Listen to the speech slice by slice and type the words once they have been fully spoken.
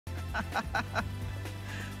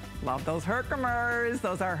Love those Herkimers.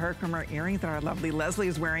 Those are Herkimer earrings that our lovely Leslie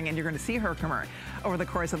is wearing, and you're going to see Herkimer over the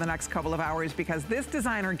course of the next couple of hours because this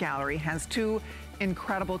designer gallery has two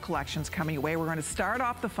incredible collections coming away. We're going to start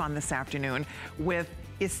off the fun this afternoon with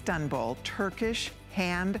Istanbul, Turkish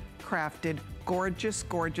handcrafted, gorgeous,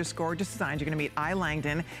 gorgeous, gorgeous designs. You're gonna meet I.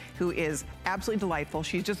 Langdon, who is absolutely delightful.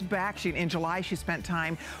 She's just back. In July, she spent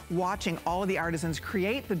time watching all of the artisans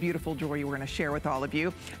create the beautiful jewelry we're gonna share with all of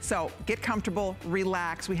you. So get comfortable,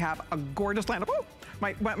 relax. We have a gorgeous lineup. Oh,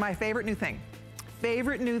 my favorite new thing.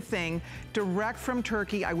 Favorite new thing, direct from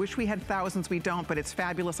Turkey. I wish we had thousands, we don't, but it's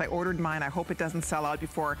fabulous. I ordered mine. I hope it doesn't sell out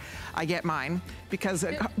before I get mine because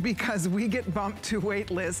we get bumped to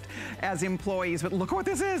wait list as employees, but look what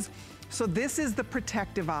this is. So this is the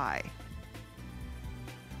protective eye.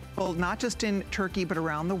 Well, not just in Turkey, but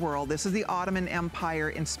around the world. This is the Ottoman Empire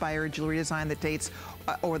inspired jewelry design that dates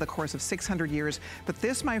over the course of 600 years. But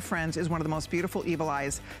this, my friends, is one of the most beautiful evil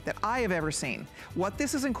eyes that I have ever seen. What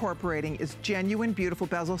this is incorporating is genuine, beautiful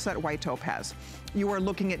bezel set white topaz. You are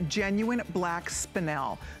looking at genuine black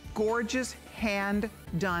spinel, gorgeous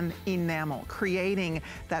hand-done enamel, creating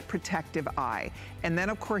that protective eye. And then,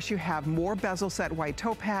 of course, you have more bezel set white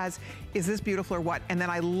topaz. Is this beautiful or what? And then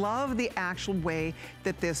I love the actual way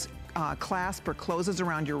that this clasp or closes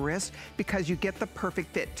around your wrist because you get the perfect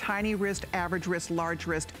fit. Tiny wrist, average wrist, large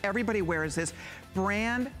wrist. Everybody wears this.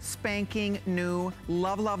 Brand spanking new.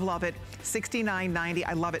 Love, love, love it. $69.90.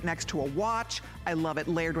 I love it next to a watch. I love it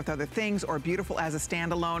layered with other things or beautiful as a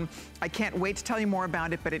standalone. I can't wait to tell you more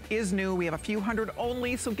about it, but it is new. We have a few hundred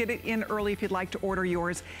only, so get it in early if you'd like to order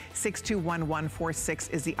yours. 621146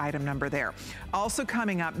 is the item number there. Also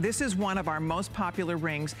coming up, this is one of our most popular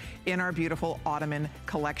rings in our beautiful Ottoman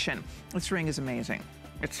collection. This ring is amazing.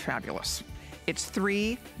 It's fabulous. It's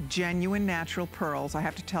 3 genuine natural pearls. I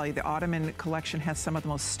have to tell you, the Ottoman collection has some of the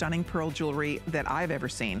most stunning pearl jewelry that I've ever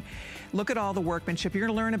seen. Look at all the workmanship. You're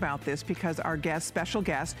gonna learn about this because our guest, special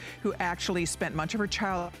guest, who actually spent much of her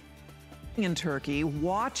childhood in Turkey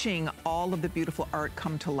watching all of the beautiful art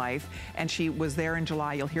come to life, and she was there in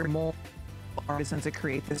July. You'll hear more artisans that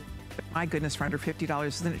create this. My goodness, for under $50,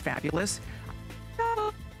 isn't it fabulous?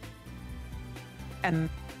 And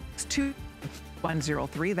it's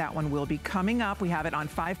 2103. That one will be coming up. We have it on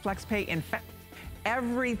 5 flex pay. In fact,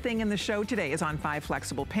 everything in the show today is on 5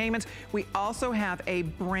 flexible payments. We also have a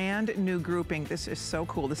brand new grouping. This is so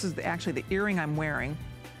cool. This is actually the earring I'm wearing,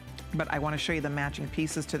 but I want to show you the matching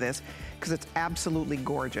pieces to this because it's absolutely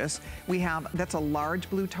gorgeous. We have, that's a large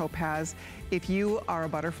blue topaz. If you are a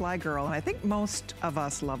butterfly girl, and I think most of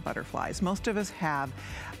us love butterflies, most of us have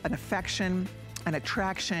an affection, an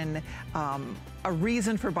attraction, a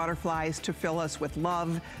reason for butterflies to fill us with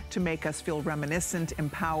love, to make us feel reminiscent,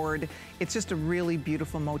 empowered. It's just a really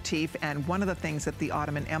beautiful motif, and one of the things that the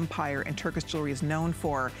Ottoman Empire and Turkish jewelry is known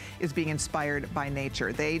for is being inspired by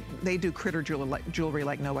nature. They do critter jewelry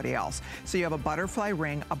like nobody else. So you have a butterfly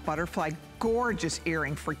ring, a butterfly gorgeous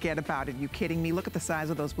earring, forget about it. Are you kidding me? Look at the size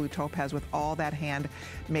of those blue topaz with all that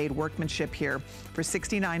handmade workmanship here for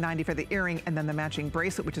 $69.90 for the earring, and then the matching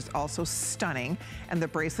bracelet, which is also stunning. And the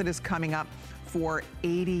bracelet is coming up for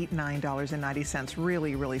 $89.90.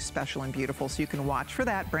 Really, really special and beautiful. So you can watch for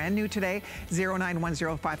that. Brand new today,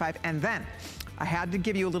 091055. And then I had to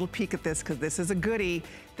give you a little peek at this because this is a goodie.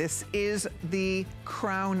 This is the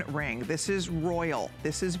crown ring. This is royal.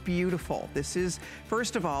 This is beautiful. This is,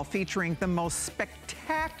 first of all, featuring the most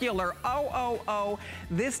spectacular,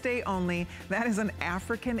 this day only. That is an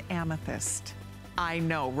African amethyst. I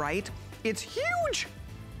know, right? It's huge.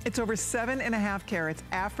 It's over 7.5 carats,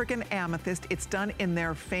 African amethyst. It's done in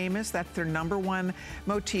their famous, that's their #1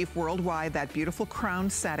 motif worldwide, that beautiful crown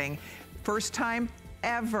setting. First time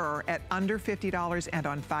ever at under $50 and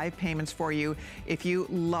on 5 payments for you. If you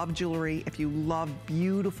love jewelry, if you love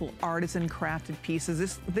beautiful artisan crafted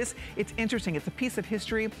pieces, this it's interesting. It's a piece of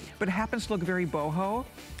history, but it happens to look very boho.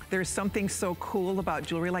 There's something so cool about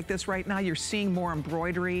jewelry like this right now. You're seeing more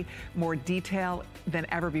embroidery, more detail than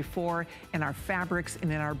ever before in our fabrics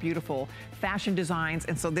and in our beautiful fashion designs.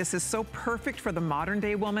 And so this is so perfect for the modern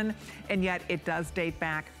day woman, and yet it does date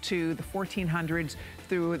back to the 1400s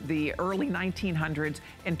through the early 1900s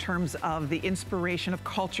in terms of the inspiration of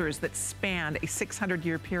cultures that spanned a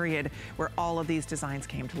 600-year period where all of these designs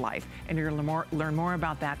came to life. And you're gonna learn more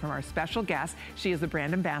about that from our special guest. She is the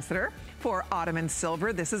brand ambassador for Ottoman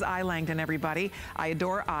Silver. This is I. Langdon, everybody. I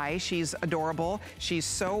adore I. She's adorable. She's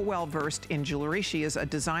so well-versed in jewelry. She is a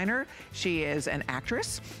designer. She is an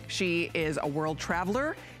actress. She is a world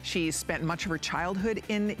traveler. She spent much of her childhood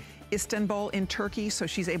in Istanbul in Turkey, so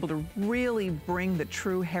she's able to really bring the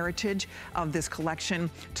true heritage of this collection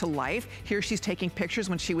to life. Here she's taking pictures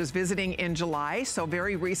when she was visiting in July, so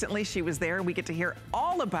very recently she was there. We get to hear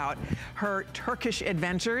all about her Turkish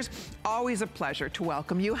adventures. Always a pleasure to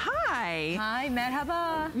welcome you. Hi. Hi,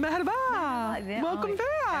 merhaba. Merhaba. Welcome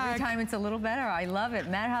back. Every time it's a little better. I love it.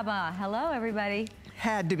 Merhaba. Hello, everybody.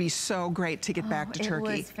 Had to be so great to get back to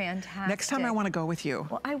Turkey. It was fantastic. Next time I want to go with you.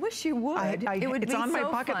 Well, I wish you would. It's on my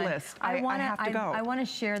bucket list. I have to go. I want to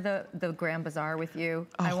share the Grand Bazaar with you.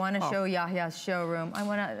 I want to show Yahya's showroom. I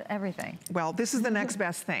want to everything. Well, this is the next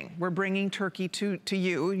best thing. We're bringing Turkey to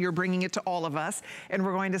you. You're bringing it to all of us. And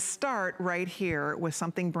we're going to start right here with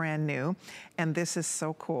something brand new. And this is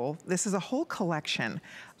so cool. This is a whole collection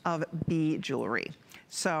of bee jewelry.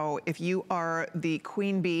 So if you are the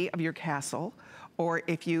queen bee of your castle, or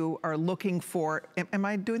if you are looking for, am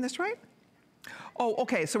I doing this right? Oh,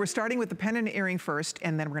 okay, so we're starting with the pendant and earring first,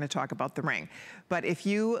 and then we're gonna talk about the ring. But if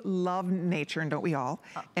you love nature, and don't we all,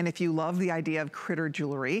 and if you love the idea of critter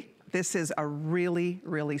jewelry, this is a really,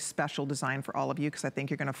 really special design for all of you, because I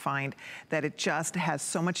think you're gonna find that it just has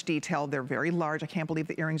so much detail. They're very large. I can't believe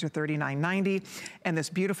the earrings are $39.90. And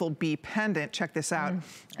this beautiful bee pendant, check this out,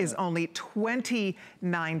 is only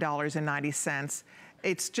 $29.90.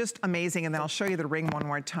 It's just amazing, and then I'll show you the ring one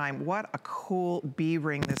more time. What a cool bee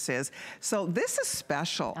ring this is. So this is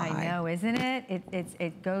special. I know, isn't it?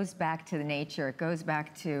 It goes back to the nature. It goes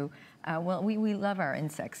back to, well, we love our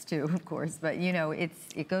insects too, of course, but you know, it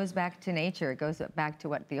goes back to nature. It goes back to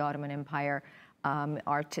what the Ottoman Empire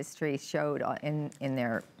artistry showed in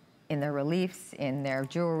their reliefs, in their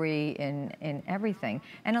jewelry, in everything.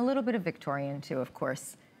 And a little bit of Victorian too, of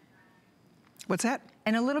course. What's that?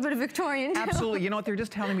 And a little bit of Victorian too. Absolutely. You know what? They're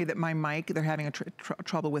just telling me that my mic, they're having a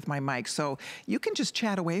trouble with my mic. So you can just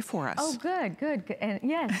chat away for us. Oh, good. And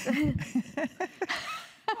yes.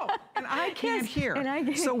 Oh, and I can't hear.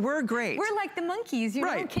 So we're great. We're like the monkeys, you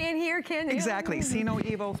know, can't hear. Exactly. See no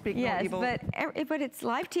evil, speak no evil. Yes, but it's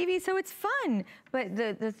live TV, so it's fun. But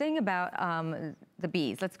the thing about the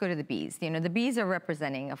bees, let's go to the bees. You know, the bees are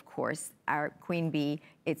representing, of course, our queen bee.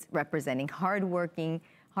 It's representing hardworking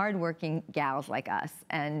gals like us.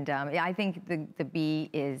 And I think the bee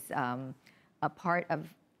is a part of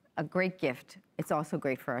a great gift. It's also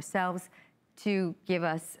great for ourselves to give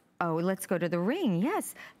us, oh, let's go to the ring.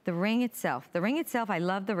 Yes, the ring itself. The ring itself, I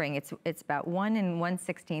love the ring. It's about 1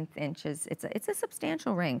 1/16 inches. It's a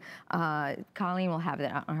substantial ring. Colleen will have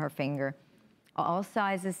that on her finger. All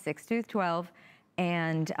sizes, 6 to 12.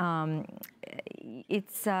 And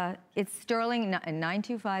it's sterling,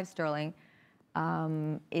 925 sterling.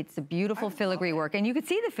 It's a beautiful filigree work, and you can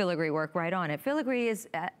see the filigree work right on it. Filigree is,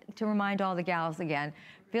 to remind all the gals again,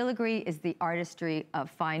 filigree is the artistry of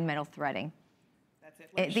fine metal threading. That's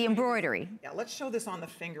it. The embroidery. Yeah, let's show this on the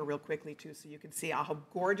finger real quickly too, so you can see how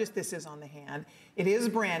gorgeous this is on the hand. It is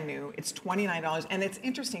brand new. It's $29, and it's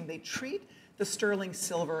interesting. They treat the sterling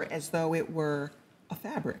silver as though it were a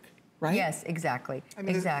fabric, right? Yes, exactly. I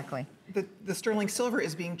mean, exactly. The sterling silver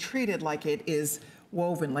is being treated like it is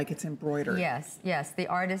woven, like it's embroidered. Yes. The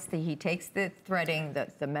artist, he takes the threading,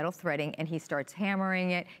 the metal threading, and he starts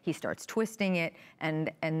hammering it, he starts twisting it, and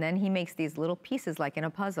then he makes these little pieces like in a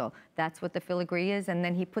puzzle. That's what the filigree is, and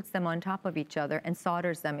then he puts them on top of each other and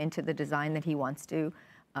solders them into the design that he wants to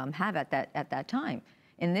have at that time.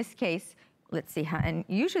 In this case, let's see how, and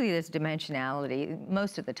usually there's dimensionality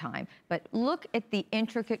most of the time, but look at the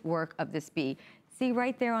intricate work of this bee. See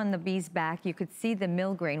right there on the bee's back, you could see the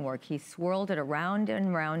mill grain work. He swirled it around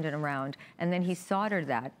and around and around, and then he soldered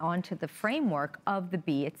that onto the framework of the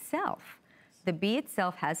bee itself. The bee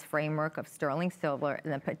itself has framework of sterling silver,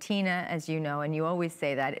 and the patina, as you know, and you always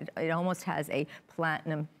say that, it almost has a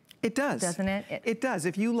platinum. It does. Doesn't it? It does.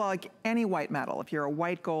 If you like any white metal, if you're a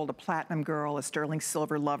white gold, a platinum girl, a sterling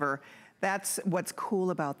silver lover, that's what's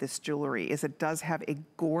cool about this jewelry, is it does have a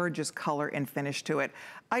gorgeous color and finish to it.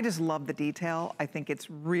 I just love the detail. I think it's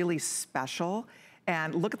really special.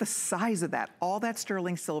 And look at the size of that. All that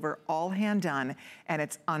sterling silver, all hand done, and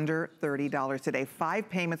it's under $30 today. 5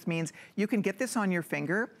 payments means you can get this on your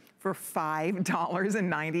finger for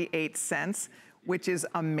 $5.98, which is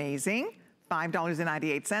amazing.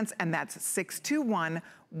 $5.98, and that's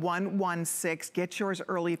 621-116. Get yours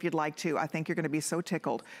early if you'd like to. I think you're gonna be so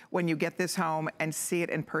tickled when you get this home and see it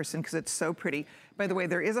in person, because it's so pretty. By the way,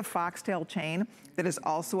 there is a foxtail chain that is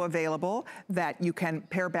also available that you can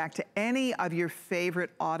pair back to any of your favorite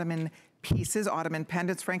Ottoman pieces, Ottoman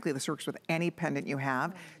pendants. Frankly, this works with any pendant you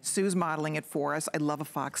have. Sue's modeling it for us. I love a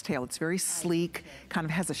foxtail. It's very sleek, kind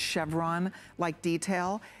of has a chevron-like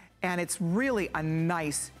detail. And it's really a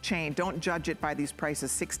nice chain. Don't judge it by these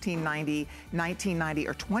prices, $16.90, $19.90,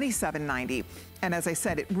 or $27.90. And as I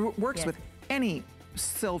said, it works with any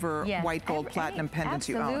silver, white, gold, platinum pendants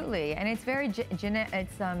you own. Absolutely, and it's very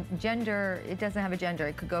gender, it doesn't have a gender.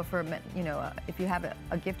 It could go for, you know, if you have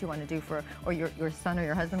a gift you want to do for, or your son or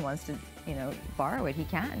your husband wants to, you know, borrow it, he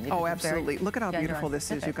can. Oh, absolutely. Look at how beautiful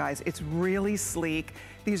this is, you guys. It's really sleek.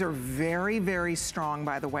 These are very, very strong,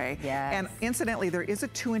 by the way. Yes. And incidentally, there is a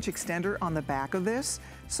 2-inch extender on the back of this.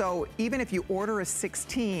 So even if you order a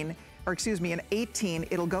 16, or excuse me, an 18,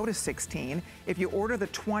 it'll go to 16. If you order the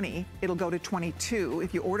 20, it'll go to 22.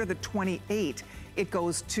 If you order the 28, it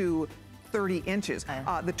goes to 30 inches.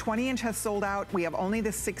 The 20-inch has sold out. We have only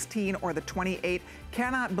the 16 or the 28.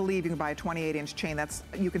 Cannot believe you can buy a 28-inch chain. That's,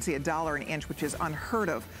 you can see $1 an inch, which is unheard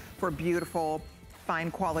of for beautiful, fine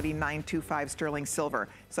quality 925 sterling silver.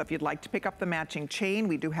 So if you'd like to pick up the matching chain,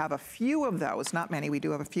 we do have a few of those, not many, we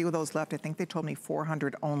do have a few of those left. I think they told me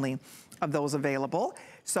 400 only of those available.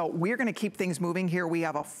 So we're gonna keep things moving here. We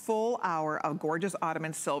have a full hour of gorgeous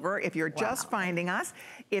ottoman silver. If you're just finding us,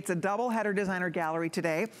 it's a double header designer gallery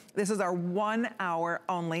today. This is our 1 hour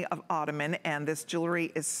only of ottoman, and this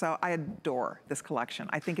jewelry is so, I adore this collection.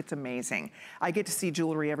 I think it's amazing. I get to see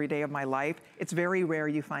jewelry every day of my life. It's very rare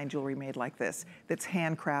you find jewelry made like this, that's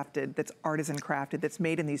handcrafted, that's artisan crafted, that's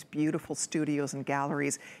made in these beautiful studios and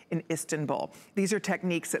galleries in Istanbul. These are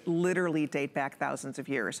techniques that literally date back thousands of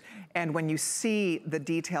years. And when you see the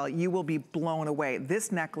detail, you will be blown away.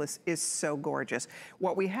 This necklace is so gorgeous.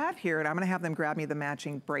 What we have here, and I'm gonna have them grab me the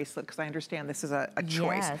matching bracelet, because I understand this is a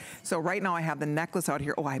choice. Yes. So right now I have the necklace out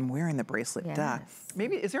here. Oh, I'm wearing the bracelet, duh.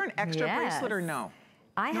 Maybe, is there an extra bracelet or no?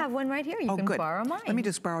 I have one right here. You can borrow mine. Let me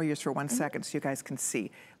just borrow yours for 1 second so you guys can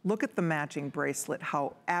see. Look at the matching bracelet,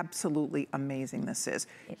 how absolutely amazing this is.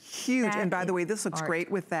 Huge, and by the way, this looks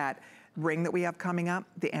great with that ring that we have coming up,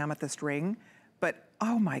 the amethyst ring. But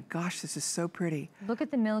oh my gosh, this is so pretty. Look at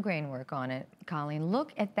the millgrain work on it, Colleen.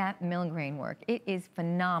 Look at that millgrain work. It is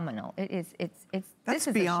phenomenal. This is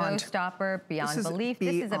a showstopper beyond belief.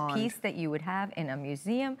 This is a piece that you would have in a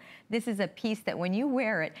museum. This is a piece that when you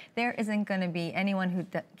wear it, there isn't going to be anyone who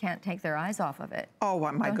can't take their eyes off of it. Oh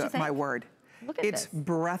my word. Look at this. It's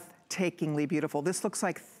breathtakingly beautiful. This looks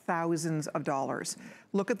like thousands of dollars.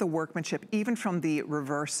 Look at the workmanship, even from the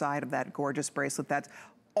reverse side of that gorgeous bracelet. That's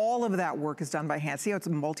all of that work is done by hand. See how it's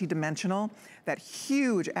multi-dimensional? That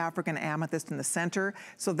huge African amethyst in the center.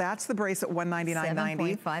 So that's the bracelet,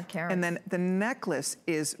 $199.90. 7.5 carats. And then the necklace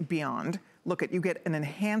is beyond. Look at, you get an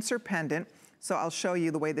enhancer pendant. So I'll show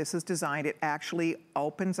you the way this is designed. It actually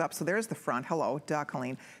opens up. So there's the front. Hello,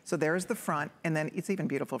 Colleen. So there's the front, and then it's even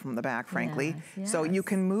beautiful from the back, frankly. Yes. So you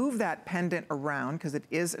can move that pendant around because it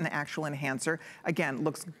is an actual enhancer. Again,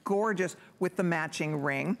 looks gorgeous with the matching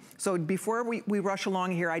ring. So before we rush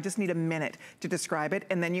along here, I just need a minute to describe it.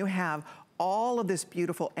 And then you have all of this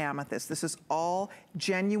beautiful amethyst. This is all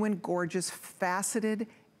genuine, gorgeous, faceted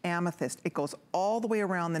amethyst. It goes all the way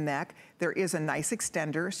around the neck. There is a nice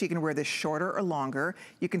extender, so you can wear this shorter or longer.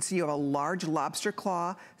 You can see you have a large lobster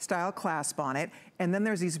claw style clasp on it. And then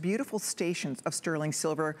there's these beautiful stations of sterling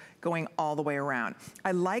silver going all the way around.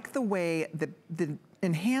 I like the way the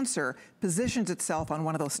enhancer positions itself on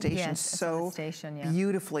one of those stations so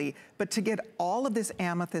beautifully. But to get all of this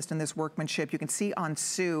amethyst and this workmanship, you can see on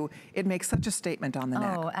Sue, it makes such a statement on the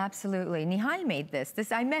neck. Oh, absolutely. Nihal made this.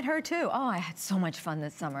 I met her too. Oh, I had so much fun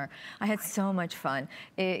this summer. I had so much fun.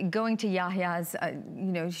 Going to Yahya's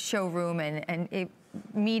showroom and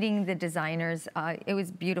meeting the designers. It was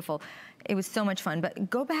beautiful. It was so much fun.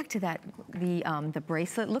 But go back to the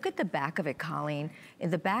bracelet. Look at the back of it, Colleen.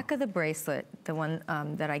 In the back of the bracelet, the one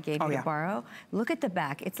that I gave you to borrow, look at the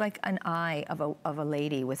back. It's like an eye of a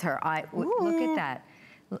lady with her eye. Look at that.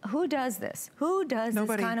 Who does this? Who does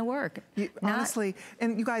this kind of work? Honestly,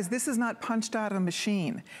 and you guys, this is not punched out of a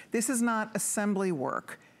machine. This is not assembly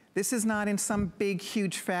work. This is not in some big,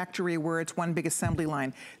 huge factory where it's one big assembly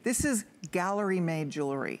line. This is gallery-made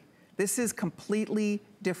jewelry. This is completely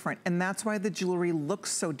different, and that's why the jewelry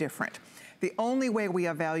looks so different. The only way we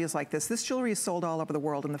have values like this jewelry is sold all over the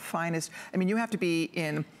world in the finest. I mean, you have to be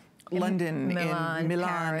in London, in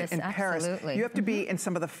Milan, in Paris. You have to be in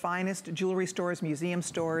some of the finest jewelry stores, museum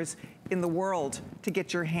stores in the world to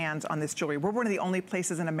get your hands on this jewelry. We're one of the only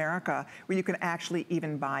places in America where you can actually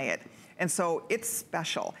even buy it. And so it's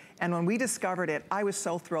special. And when we discovered it, I was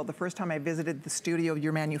so thrilled. The first time I visited the studio of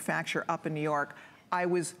your manufacturer up in New York, I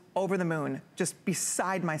was over the moon, just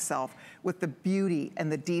beside myself with the beauty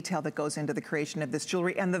and the detail that goes into the creation of this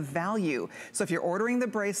jewelry and the value. So if you're ordering the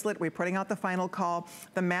bracelet, we're putting out the final call.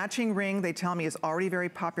 The matching ring, they tell me, is already very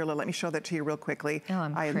popular. Let me show that to you real quickly. Oh,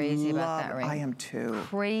 I'm crazy about that ring. I am too.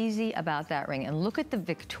 Crazy about that ring. And look at the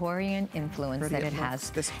Victorian influence that it has.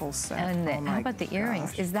 This whole set. And how about the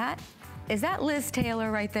earrings? Is that Liz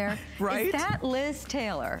Taylor right there? Right? Is that Liz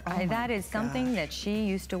Taylor? That is something that she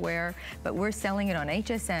used to wear, but we're selling it on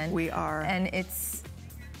HSN. We are. And it's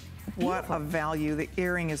beautiful. What a value. The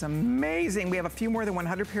earring is amazing. We have a few more than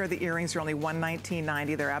 100 pair of the earrings. They're only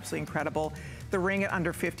 $119.90. They're absolutely incredible. The ring at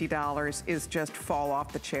under $50 is just fall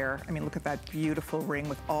off the chair. I mean, look at that beautiful ring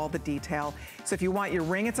with all the detail. So if you want your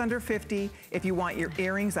ring, it's under $50. If you want your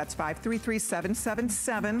earrings, that's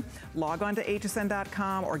 533-777. Log on to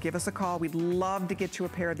hsn.com or give us a call. We'd love to get you a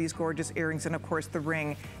pair of these gorgeous earrings. And of course, the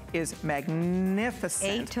ring is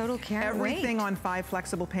magnificent. 8 total carat Everything weight. on 5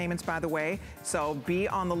 flexible payments, by the way. So be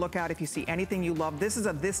on the lookout if you see anything you love. This is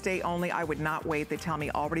a this day only. I would not wait. They tell me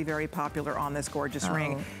already very popular on this gorgeous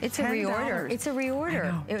ring. It's a reorder. It's a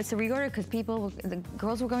reorder. It's a reorder because the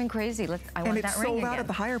girls were going crazy. I want that ring again. And it's sold out at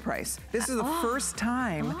the higher price. This is the first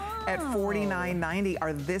time at $49.90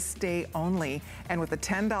 are this day only. And with a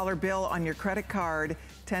 $10 bill on your credit card,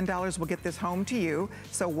 $10 will get this home to you,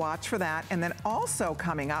 so watch for that. And then also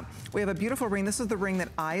coming up, we have a beautiful ring. This is the ring that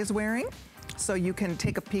I is wearing. So you can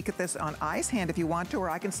take a peek at this on I's hand if you want to, or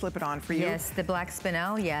I can slip it on for you. Yes, the black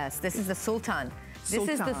spinel, yes. This is the Sultan. This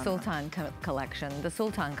is the Sultan collection, the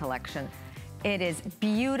Sultan collection. It is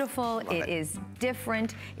beautiful, it is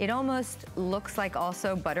different. It almost looks like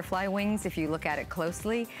also butterfly wings if you look at it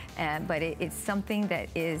closely, but it's something that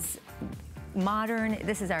is modern.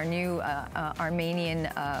 This is our new Armenian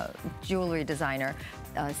jewelry designer,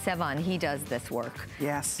 Sevan. He does this work.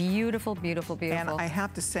 Yes. Beautiful, beautiful, beautiful. And I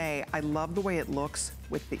have to say, I love the way it looks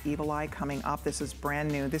with the evil eye coming up. This is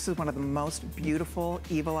brand new. This is one of the most beautiful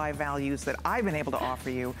evil eye values that I've been able to offer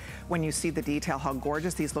you when you see the detail, how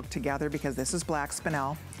gorgeous these look together, because this is black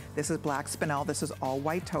spinel, this is black spinel, this is all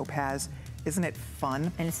white topaz. Isn't it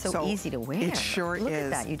fun? And it's so easy to wear. It sure is. Look at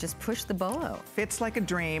that, you just push the bolo. Fits like a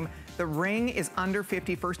dream. The ring is under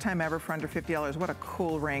 $50, first time ever for under $50. What a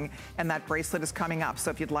cool ring. And that bracelet is coming up. So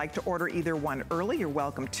if you'd like to order either one early, you're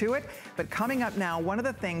welcome to it. But coming up now, one of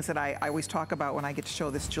the things that I always talk about when I get to show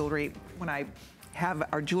this jewelry, when I have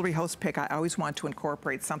our jewelry host pick, I always want to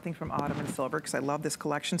incorporate something from Autumn and Silver because I love this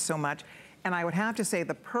collection so much. And I would have to say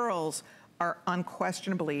the pearls are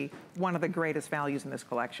unquestionably one of the greatest values in this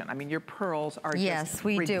collection. I mean, your pearls are just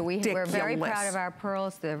ridiculous. We're very proud of our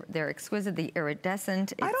pearls. They're exquisite, the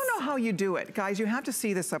iridescent. I don't know how you do it. Guys, you have to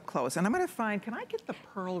see this up close. And I'm gonna find, can I get the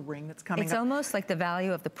pearl ring that's coming up? It's almost like the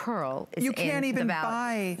value of the pearl is you can't even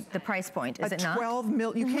buy the price point, is it not?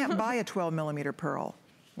 You can't buy a 12 millimeter pearl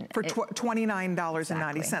for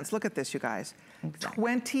 $29.90. Exactly. Look at this, you guys.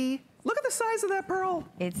 Exactly. Look at the size of that pearl.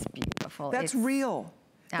 It's beautiful. That's real.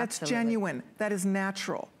 That's Absolutely. genuine. That is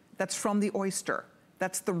natural. That's from the oyster.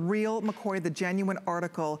 That's the real McCoy, the genuine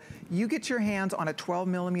article. You get your hands on a 12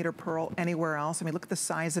 millimeter pearl anywhere else. I mean, look at the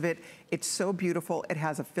size of it. It's so beautiful. It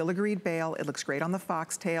has a filigreed bail. It looks great on the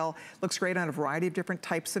foxtail. Looks great on a variety of different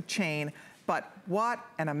types of chain. But what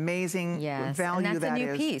an amazing value and that's that a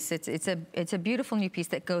new is. Piece. It's a beautiful new piece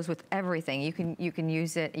that goes with everything. You can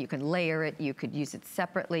use it. You can layer it. You could use it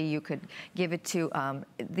separately. You could give it to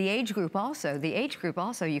the age group also. The age group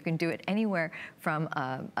also. You can do it anywhere from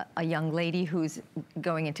a young lady who's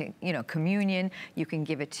going into communion. You can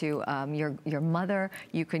give it to your mother.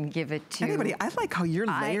 You can give it to anybody. I like how you're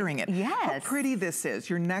layering it. Yes. How pretty this is.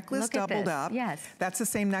 Your necklace doubled up. Yes. That's the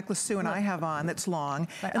same necklace Sue and I have on. That's long.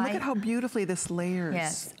 And look at how beautifully this layers.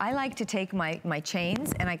 Yes, I like to take my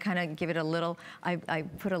chains and I kind of give it a little, I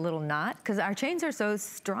put a little knot, because our chains are so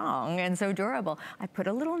strong and so durable. I put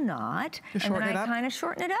a little knot and then I kind of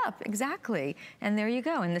shorten it up, exactly. And there you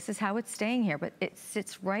go, and this is how it's staying here, but it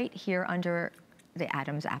sits right here under the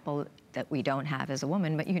Adam's apple that we don't have as a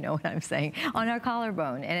woman, but you know what I'm saying, on our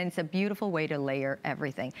collarbone. And it's a beautiful way to layer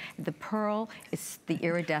everything. The pearl, the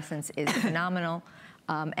iridescence is phenomenal.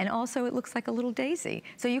 And also it looks like a little daisy.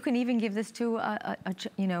 So you can even give this to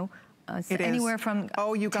anywhere from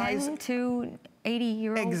 10 to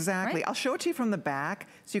 80-year-olds. Exactly. Right? I'll show it to you from the back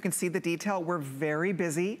so you can see the detail. We're very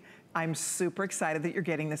busy. I'm super excited that you're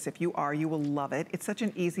getting this. If you are, you will love it. It's such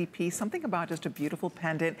an easy piece. Something about just a beautiful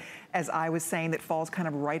pendant, as I was saying, that falls kind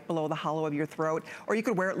of right below the hollow of your throat. Or you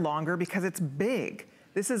could wear it longer because it's big.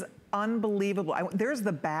 This is unbelievable. There's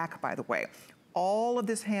the back, by the way. All of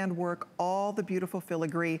this handwork, all the beautiful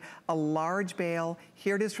filigree, a large bail.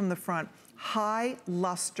 Here it is from the front. High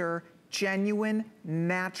luster, genuine,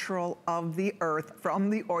 natural, of the earth, from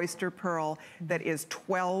the oyster pearl that is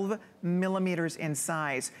 12 millimeters in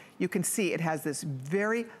size. You can see it has this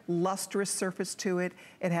very lustrous surface to it.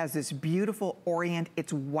 It has this beautiful orient.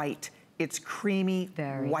 It's white. It's creamy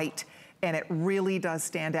white. And it really does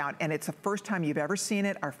stand out. And it's the first time you've ever seen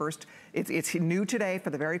it. It's new today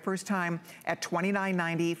for the very first time at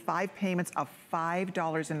 $29.90, 5 payments of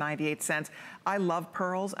 $5.98. I love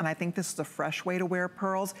pearls, and I think this is a fresh way to wear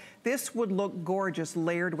pearls. This would look gorgeous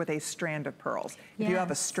layered with a strand of pearls. If you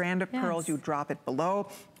have a strand of pearls, you drop it below.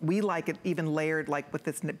 We like it even layered, like with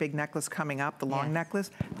this big necklace coming up, the long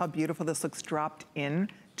necklace. How beautiful this looks dropped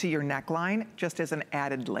in to your neckline, just as an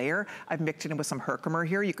added layer. I've mixed it in with some Herkimer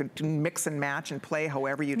here. You could mix and match and play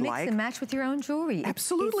however you'd like. Mix and match with your own jewelry.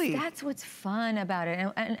 Absolutely. That's what's fun about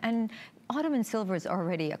it. And autumn and silver is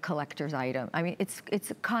already a collector's item. I mean, it's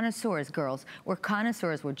connoisseurs, girls. We're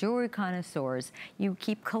connoisseurs, we're jewelry connoisseurs. You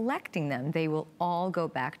keep collecting them. They will all go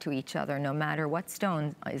back to each other, no matter what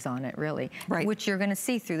stone is on it, really. Right. Which you're gonna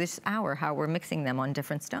see through this hour, how we're mixing them on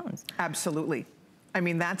different stones. Absolutely. I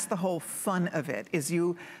mean, that's the whole fun of it, is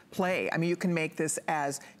you play. I mean, you can make this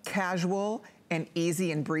as casual and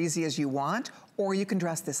easy and breezy as you want, or you can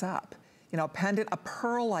dress this up. You know, a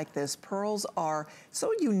pearl like this, pearls are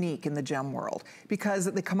so unique in the gem world because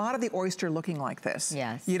they come out of the oyster looking like this.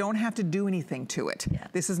 Yes. You don't have to do anything to it. Yeah.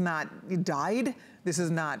 This is not dyed. This is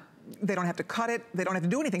not, they don't have to cut it. They don't have to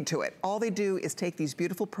do anything to it. All they do is take these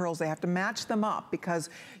beautiful pearls. They have to match them up because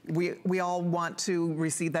we all want to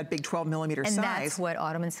receive that big 12 millimeter size. And that's what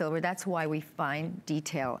autumn and silver, that's why we find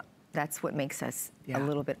detail. That's what makes us a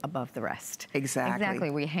little bit above the rest. Exactly. Exactly,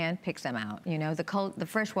 we handpick them out. You know, the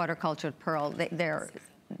freshwater cultured pearl,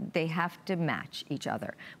 they have to match each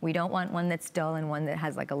other. We don't want one that's dull and one that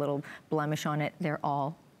has like a little blemish on it. They're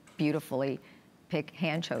all beautifully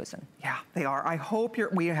hand chosen. Yeah, they are. I hope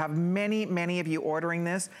we have many of you ordering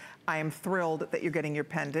this. I am thrilled that you're getting your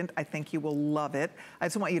pendant. I think you will love it. I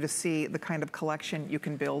just want you to see the kind of collection you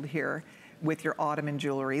can build here with your autumn and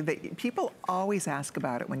jewelry. That people always ask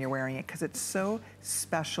about it when you're wearing it because it's so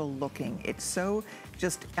special looking. It's so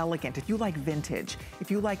just elegant. If you like vintage, if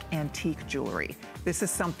you like antique jewelry, this is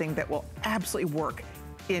something that will absolutely work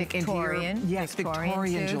Victorian. Into your, yes,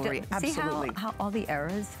 Victorian jewelry. Absolutely. See how all the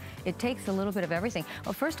eras, it takes a little bit of everything.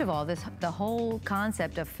 Well, first of all, the whole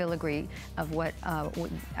concept of filigree, of what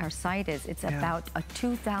our site is, it's about a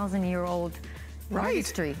 2,000-year-old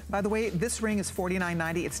history. By the way, this ring is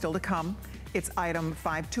 $49.90. It's still to come. It's item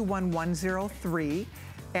 521103.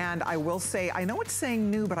 And I will say, I know it's saying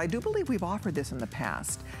new, but I do believe we've offered this in the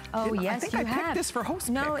past. Oh, yes, I think I picked this for host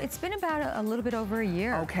No, pick. It's been about a little bit over a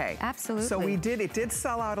year. Okay. Absolutely. So it did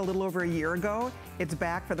sell out a little over a year ago. It's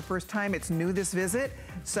back for the first time. It's new this visit.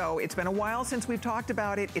 So it's been a while since we've talked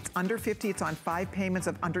about it. It's under 50. It's on 5 payments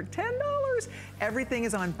of under $10. Everything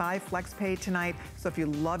is on Buy Flex Pay tonight. So if you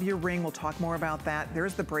love your ring, we'll talk more about that.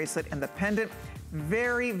 There's the bracelet and the pendant.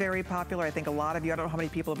 Very popular. I think a lot of you, I don't know how many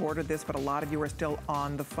people have ordered this, but a lot of you are still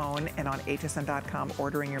on the phone and on hsn.com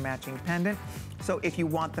ordering your matching pendant. So if you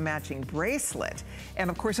want the matching bracelet, and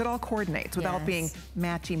of course it all coordinates without being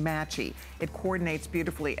matchy-matchy. It coordinates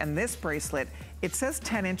beautifully. And this bracelet, it says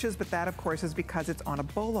 10 inches, but that of course is because it's on a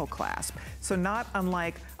bolo clasp. So not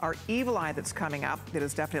unlike our Evil Eye that's coming up, that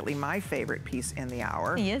is definitely my favorite piece in the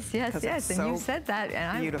hour. Yes. And so you said that,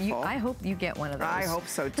 and I hope you get one of those. I hope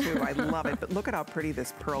so too. I love it. But look at how pretty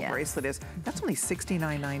this pearl bracelet is. That's only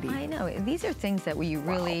 $69.90. I know. These are things that we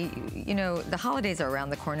really, you know, the holidays are around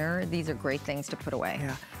the corner. These are great things to put away.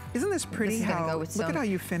 Yeah. Isn't this pretty? Look at how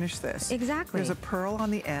you finish this. Exactly. There's a pearl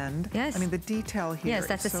on the end. Yes. I mean, the detail here. Yes,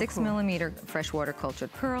 that's a 6 millimeter freshwater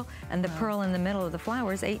cultured pearl, and the pearl in the middle of the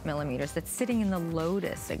flower is 8 millimeters. That's sitting in the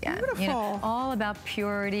lotus again. Beautiful. You know, all about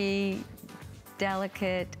purity,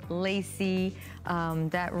 delicate, lacy.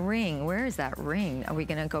 That ring, where is that ring? Are we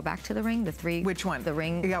gonna go back to the ring? The three? Which one? The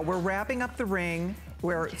ring. Yeah, we're wrapping up the ring.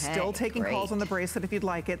 We're still taking calls on the bracelet if you'd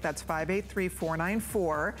like it. That's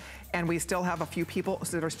 583-494. And we still have a few people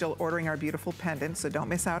that are still ordering our beautiful pendant, so don't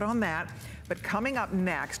miss out on that. But coming up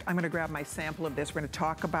next, I'm gonna grab my sample of this. We're gonna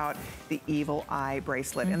talk about the Evil Eye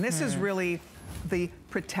bracelet. And this is really the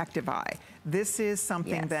protective eye. This is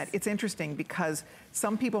something that, it's interesting because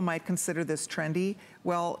some people might consider this trendy.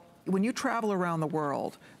 Well, when you travel around the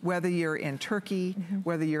world, whether you're in Turkey,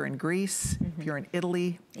 whether you're in Greece, if you're in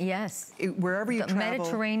Italy, wherever you travel,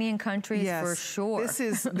 Mediterranean countries for sure. This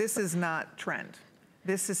is not trend.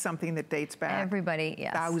 This is something that dates back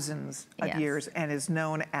thousands of years and is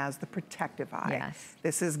known as the protective eye.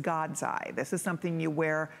 This is God's eye. This is something you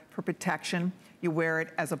wear for protection. You wear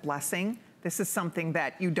it as a blessing. This is something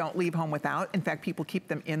that you don't leave home without. In fact, people keep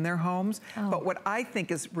them in their homes. Oh. But what I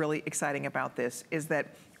think is really exciting about this is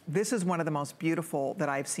that this is one of the most beautiful that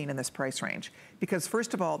I've seen in this price range. Because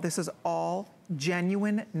first of all, this is all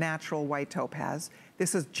genuine natural white topaz.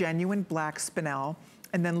 This is genuine black spinel.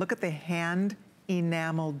 And then look at the hand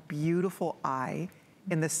enameled beautiful eye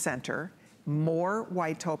in the center. More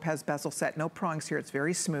white topaz bezel set, no prongs here, it's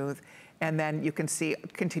very smooth. And then you can see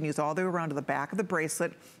it continues all the way around to the back of the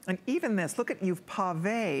bracelet. And even this, look at, you've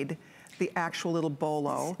pavéed the actual little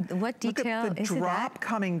bolo. What detail? Look at the drop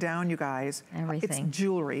coming down, you guys. Everything. It's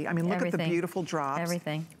jewelry. I mean, look at the beautiful drops.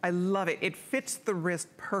 Everything. I love it. It fits the wrist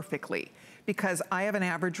perfectly. Because I have an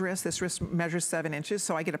average wrist. This wrist measures 7 inches,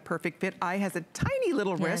 so I get a perfect fit. I has a tiny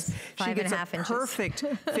little wrist. She gets a perfect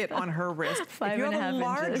fit on her wrist. If you have a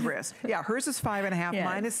large wrist, yeah, hers is 5.5,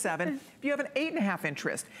 mine is 7. If you have an 8.5 inch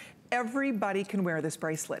wrist, everybody can wear this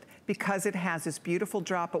bracelet because it has this beautiful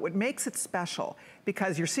drop. But what makes it special,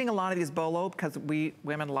 because you're seeing a lot of these bolo, because we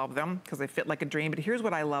women love them because they fit like a dream. But here's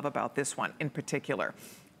what I love about this one in particular.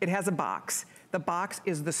 It has a box. The box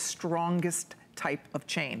is the strongest type of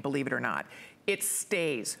chain, believe it or not. It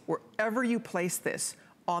stays. Wherever you place this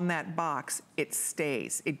on that box, it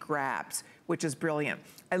stays, it grabs, which is brilliant.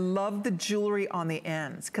 I love the jewelry on the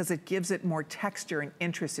ends because it gives it more texture and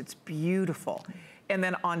interest. It's beautiful. And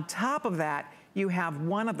then on top of that, you have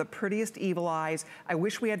one of the prettiest evil eyes. I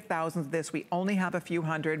wish we had thousands of this. We only have a few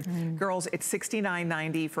hundred. Girls, it's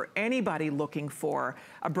 $69.90 for anybody looking for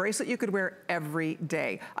a bracelet you could wear every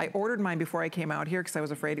day. I ordered mine before I came out here because I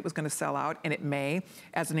was afraid it was going to sell out, and it may.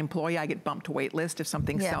 As an employee, I get bumped to wait list if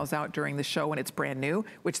something sells out during the show and it's brand new,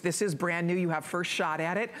 which this is brand new. You have first shot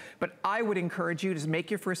at it. But I would encourage you to make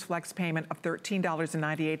your first flex payment of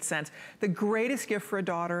 $13.98. The greatest gift for a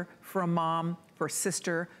daughter, for a mom, for a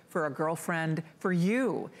sister, for a girlfriend, for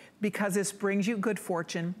you, because this brings you good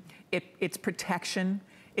fortune. It's protection.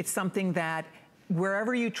 It's something that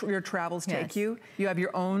wherever your travels take you, you have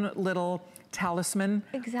your own little talisman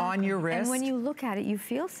on your wrist. And when you look at it, you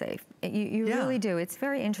feel safe. You really do. It's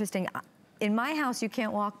very interesting. In my house, you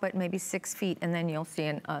can't walk but maybe 6 feet, and then you'll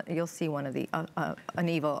see one of the an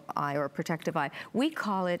evil eye or a protective eye. We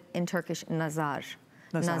call it in Turkish nazar.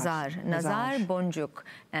 Nazar boncuk,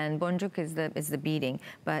 and boncuk is the beading,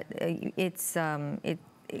 but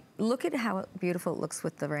look at how beautiful it looks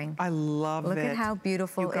with the ring. I love it. Look at how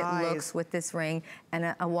beautiful it looks with this ring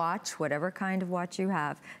and a watch, whatever kind of watch you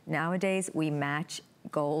have. Nowadays we match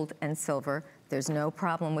gold and silver. There's no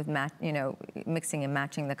problem with mixing and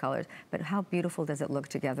matching the colors. But how beautiful does it look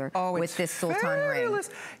together with this Sultan ring?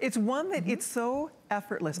 It's one that it's so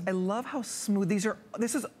effortless. I love how smooth these are.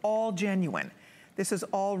 This is all genuine. This is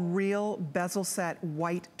all real bezel set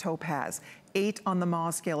white topaz, 8 on the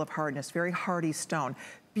Mohs scale of hardness, very hardy stone.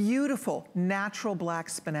 Beautiful natural black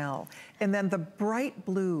spinel. And then the bright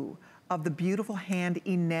blue of the beautiful hand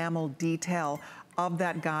enamel detail of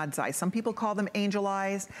that God's eye. Some people call them angel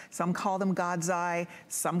eyes, some call them God's eye,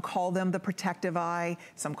 some call them the protective eye,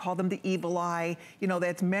 some call them the evil eye. You know,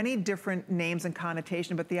 that's many different names and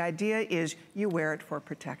connotation, but the idea is you wear it for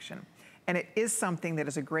protection. And it is something that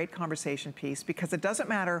is a great conversation piece because it doesn't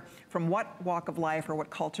matter from what walk of life or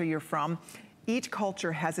what culture you're from, each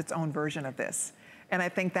culture has its own version of this. And I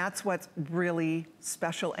think that's what's really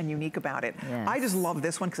special and unique about it. Yes. I just love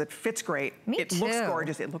this one because it fits great. Me too. It looks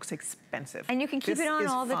gorgeous. It looks expensive. And you can keep it on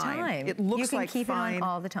all the time. It looks like keep it on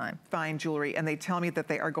all the time. Fine jewelry. And they tell me that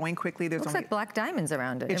they are going quickly. There's looks like black diamonds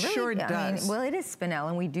around it. It really, sure does. I mean, well, it is spinel,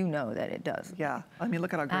 and we do know that it does. Yeah. I mean,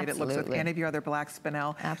 look at how great it looks with any of your other black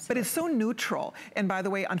spinel. Absolutely. But it's so neutral. And by the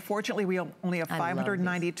way, unfortunately, we only have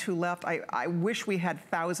 592 left. I wish we had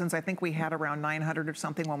thousands. I think we had around 900 or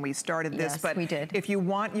something when we started this. Yes, but we did. If you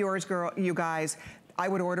want yours, girl, you guys, I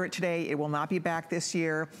would order it today. It will not be back this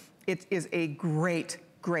year. It is a great,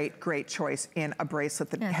 great, great choice in a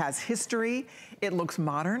bracelet that has history. It looks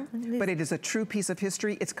modern, but it is a true piece of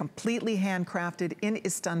history. It's completely handcrafted in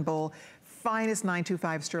Istanbul. Finest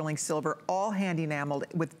 925 sterling silver, all hand enameled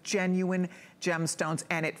with genuine gemstones,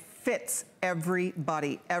 and it fits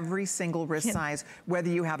everybody, every single wrist size, whether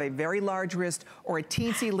you have a very large wrist or a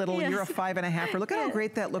teensy little, you're a 5.5. Look at how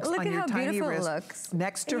great that looks on your tiny wrist.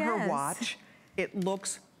 Next to her watch, it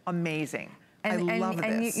looks amazing. I love this.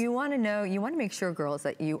 And you want to know, you want to make sure, girls,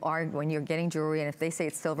 that you are, when you're getting jewelry, and if they say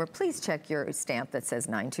it's silver, please check your stamp that says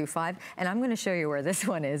 925. And I'm going to show you where this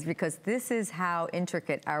one is, because this is how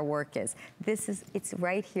intricate our work is. It's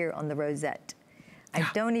right here on the rosette. I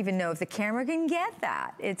don't even know if the camera can get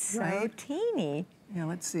that. It's so teeny. Yeah,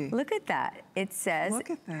 let's see. Look at that. It says...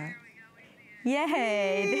 Look at that.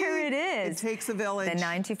 Yay, there it is. takes a village. The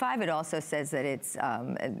 925, it also says that it's,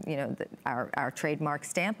 you know, our trademark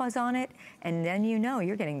stamp is on it, and then you know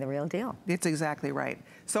you're getting the real deal. It's exactly right.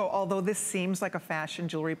 So although this seems like a fashion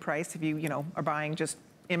jewelry price, if you know, are buying just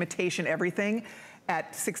imitation everything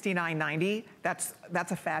at $69.90,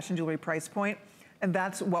 that's a fashion jewelry price point. And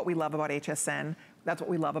that's what we love about HSN. That's what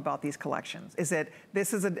we love about these collections, is that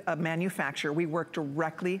this is a manufacturer. We work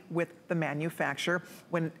directly with the manufacturer.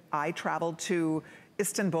 When I traveled to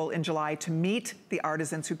Istanbul in July to meet the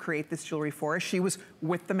artisans who create this jewelry for us, she was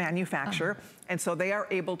with the manufacturer. And so they are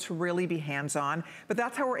able to really be hands-on, but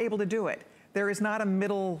that's how we're able to do it. There is not a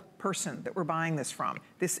middle person that we're buying this from.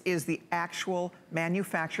 This is the actual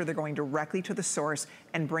manufacturer. They're going directly to the source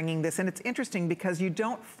and bringing this. And it's interesting because you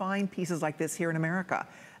don't find pieces like this here in America.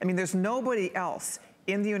 I mean, there's nobody else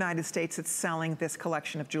in the United States that's selling this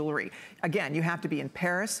collection of jewelry. Again, you have to be in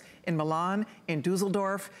Paris, in Milan, in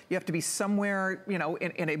Dusseldorf. You have to be somewhere, you know,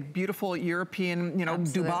 in a beautiful European, you know,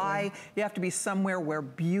 Absolutely. Dubai. You have to be somewhere where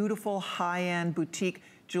beautiful high-end boutique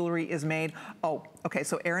jewelry is made. Oh, okay,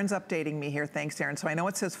 so Erin's updating me here. Thanks, Erin. So I know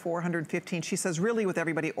it says 415. She says, really, with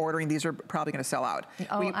everybody ordering, these are probably going to sell out.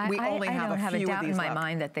 Oh, we only have a few of these left. I don't have a doubt in my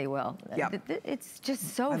mind that they will. Yep. It's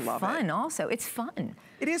just so fun also. It's fun.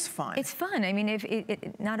 It is fun. It's fun. I mean, if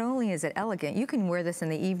not only is it elegant, you can wear this in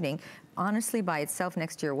the evening, honestly, by itself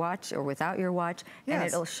next to your watch or without your watch, and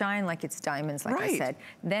it'll shine like it's diamonds, like I said.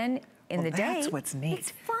 Then in the day, that's what's neat.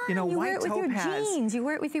 It's fun. You know, you wear white it with topaz. your jeans. You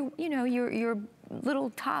wear it with your, you know, your little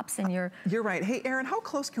tops and your... You're right. Hey, Erin, how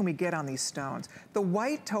close can we get on these stones? The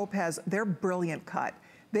white topaz, they're brilliant cut.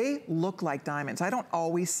 They look like diamonds. I don't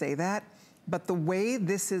always say that, but the way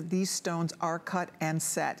these stones are cut and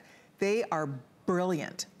set, they are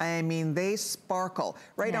brilliant. I mean, they sparkle.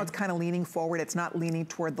 Right now it's kind of leaning forward. It's not leaning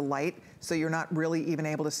toward the light, so you're not really even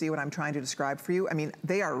able to see what I'm trying to describe for you. I mean,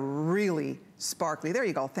 they are really sparkly. There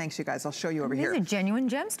you go. Thanks, you guys. I'll show you over here. These are genuine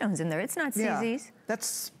gemstones in there. It's not CZs. Yeah, that's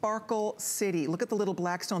Sparkle City. Look at the little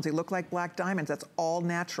black stones. They look like black diamonds. That's all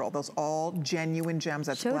natural. Those all genuine gems.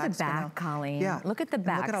 That's Show black the back, Colleen. Yeah. Look at the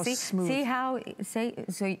back. Look at how smooth. See how,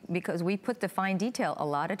 so because we put the fine detail, a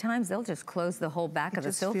lot of times they'll just close the whole back of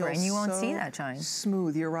the silver and you won't see that shine.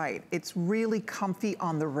 Smooth, you're right. It's really comfy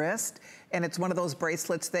on the wrist, and it's one of those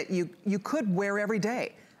bracelets that you could wear every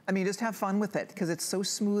day. I mean, just have fun with it because it's so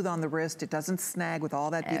smooth on the wrist. It doesn't snag with all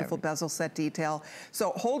that beautiful bezel set detail.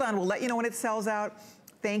 So hold on, we'll let you know when it sells out.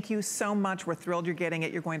 Thank you so much. We're thrilled you're getting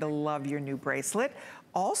it. You're going to love your new bracelet.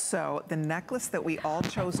 Also, the necklace that we all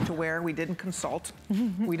chose to wear, we didn't consult.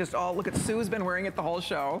 We just all, look at Sue's been wearing it the whole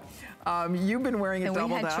show. You've been wearing it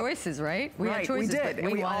doubled up. And we had choices, right? We had choices. We did,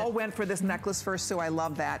 and we all went for this necklace first, Sue. I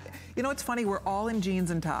love that. You know, it's funny, we're all in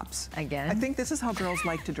jeans and tops. Again. I think this is how girls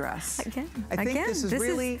like to dress. Again. I think this is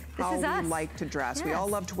really how we like to dress. Yes. We all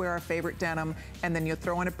love to wear our favorite denim, and then you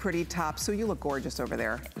throw in a pretty top. Sue, you look gorgeous over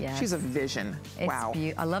there. Yes. She's a vision. Wow.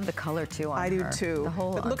 I love the color, too, on her. I do, too. The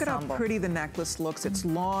whole But look at how pretty the necklace looks. It's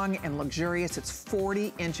long and luxurious. It's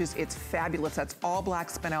 40 inches. It's fabulous. That's all black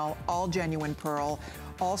spinel, all genuine pearl,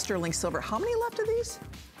 all sterling silver. How many left of these?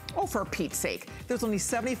 Oh, for Pete's sake. There's only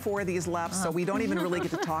 74 of these left, so we don't even really get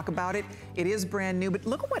to talk about it. It is brand new, but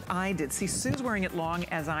look at what I did. See, Sue's wearing it long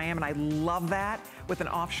as I am, and I love that. With an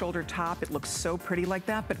off-shoulder top, it looks so pretty like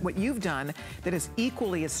that. But what you've done that is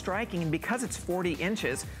equally as striking, and because it's 40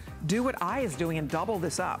 inches, do what I is doing and double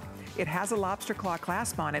this up. It has a lobster claw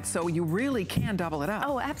clasp on it, so you really can double it up.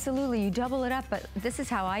 Oh, absolutely, you double it up, but this is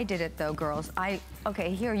how I did it though, girls.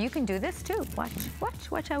 Okay, here, you can do this too.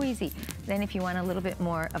 Watch how easy. Then if you want a little bit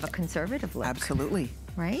more of a conservative look. Absolutely.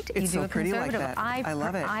 Right? It's so pretty like that. I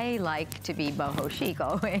love it. I like to be boho chic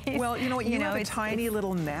always. Well, you know what, you have a tiny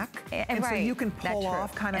little neck, and so you can pull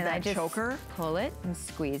off kind of that choker. Pull it and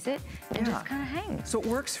squeeze it, and just kind of hang. So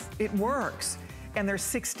it works. And there's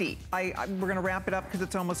 60. We're gonna wrap it up because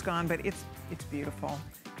it's almost gone, but it's beautiful.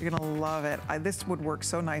 You're gonna love it. This would work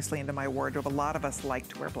so nicely into my wardrobe. A lot of us like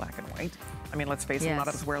to wear black and white. I mean, let's face it, a lot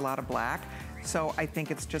of us wear a lot of black. So I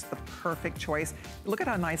think it's just the perfect choice. Look at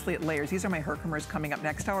how nicely it layers. These are my Herkimers coming up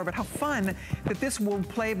next hour, but how fun that this will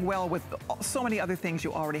play well with so many other things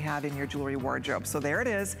you already have in your jewelry wardrobe. So there it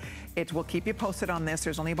is. We'll keep you posted on this.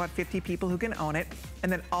 There's only about 50 people who can own it.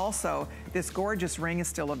 And then also, this gorgeous ring is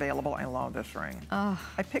still available. I love this ring. Oh.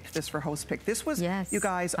 I picked this for Host Pick. This was, you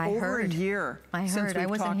guys, over a year since we've talked about this. I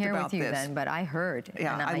wasn't here with you then, but I heard.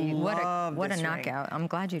 Yeah, I love what a knockout. I'm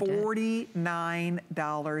glad you did.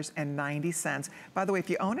 $49.90. By the way, if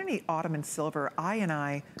you own any Ottoman silver,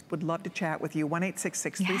 I would love to chat with you.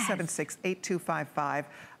 1-866-376-8255.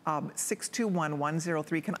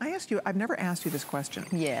 621-103. Can I ask you, I've never asked you this question.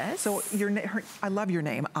 Yes. So I love your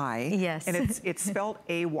name, Yes. And it's spelled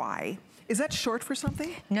A-Y. Is that short for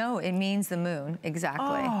something? No, it means the moon,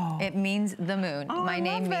 exactly. Oh. It means the moon. Oh, My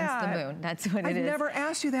name means that. the moon. That's what it is. I've never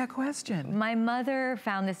asked you that question. My mother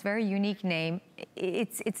found this very unique name.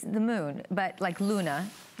 It's the moon, but like Luna,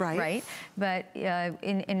 right? But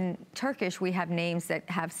in Turkish, we have names that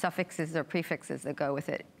have suffixes or prefixes that go with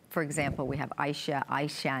it. For example, we have Aisha,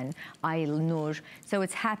 Aishan, Aynur. So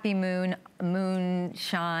it's happy moon,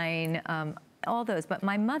 moonshine, all those. But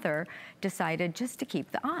my mother decided just to keep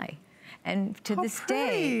the I. And to this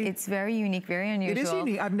day, it's very unique, very unusual. It is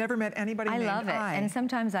unique. I've never met anybody named I love it. And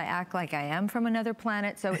sometimes I act like I am from another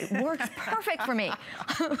planet, so it works perfect for me.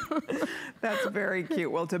 That's very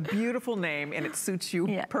cute. Well, it's a beautiful name, and it suits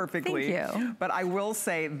you perfectly. Thank you. But I will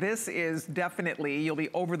say, this is definitely, you'll be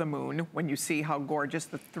over the moon when you see how gorgeous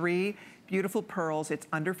the 3 beautiful pearls. It's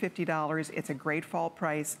under $50. It's a great fall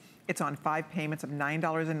price. It's on 5 payments of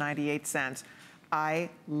 $9.98. I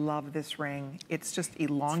love this ring. It's just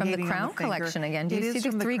elongating. It's from the Crown collection again. Do you see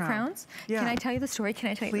the 3 crowns? Yeah. Can I tell you the story? Can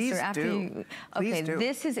I tell you the story after you? Okay,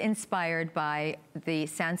 this is inspired by the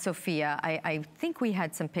San Sofia. I think we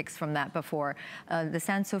had some pics from that before. The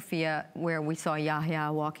San Sofia, where we saw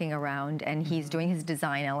Yahya walking around and he's doing his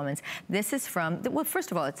design elements. This is from, well,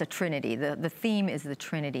 first of all, it's a Trinity. The theme is the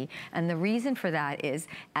Trinity. And the reason for that is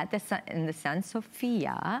in the San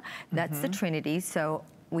Sofia, that's the Trinity. So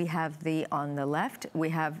we have on the left, we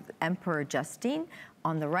have Emperor Justine.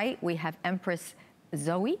 On the right, we have Empress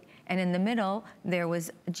Zoe. And in the middle, there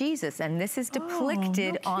was Jesus. And this is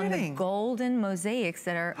depicted on the golden mosaics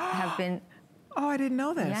that have been. Oh, I didn't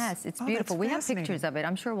know this. Yes, it's beautiful. We have pictures of it.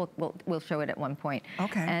 I'm sure we'll show it at one point.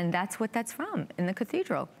 Okay. And that's what that's from, in the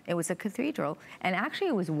cathedral. It was a cathedral. And actually,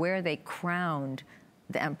 it was where they crowned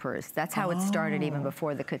the emperors. That's how it started, even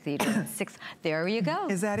before the cathedral. There you go.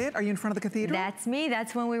 Is that it? Are you in front of the cathedral? That's me.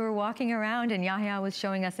 That's when we were walking around and Yahya was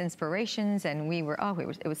showing us inspirations, and we were,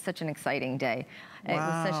 it was such an exciting day. Wow. It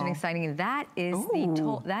was such an exciting, that is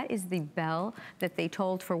the bell that they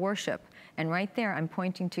tolled for worship. And right there, I'm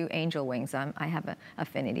pointing to angel wings. I have an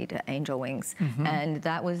affinity to angel wings. And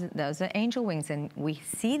those are angel wings, and we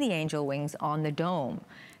see the angel wings on the dome.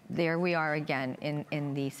 There we are again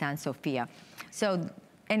in the San Sofia. So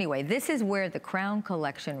anyway, this is where the Crown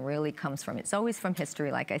collection really comes from. It's always from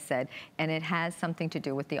history, like I said, and it has something to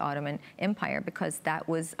do with the Ottoman Empire, because that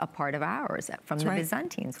was a part of ours from the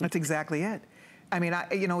Byzantines. That's exactly it. I mean,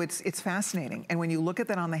 you know, it's fascinating. And when you look at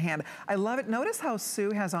that on the hand, I love it. Notice how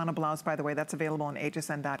Sue has on a blouse, by the way, that's available on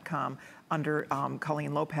hsn.com under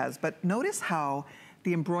Colleen Lopez. But notice how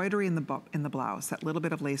the embroidery in the blouse, that little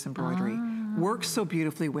bit of lace embroidery, works so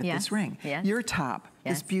beautifully with this ring. Your top,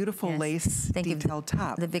 this beautiful lace detailed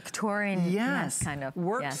top. The Victorian kind of.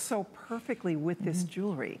 Works so perfectly with this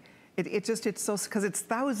jewelry. It's so, because it's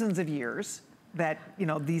thousands of years that, you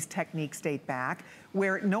know, these techniques date back,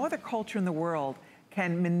 where no other culture in the world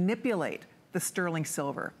can manipulate the sterling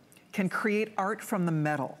silver, can create art from the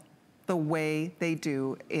metal the way they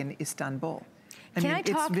do in Istanbul. Can I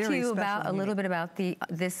talk to you about a little bit about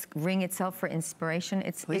this ring itself for inspiration?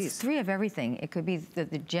 It's 3 of everything. It could be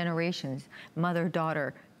the generations, mother,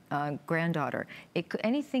 daughter, granddaughter.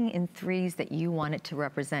 Anything in 3s that you want it to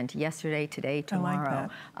represent. Yesterday, today, tomorrow.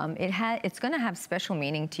 I like that. It's going to have special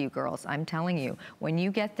meaning to you girls. I'm telling you. When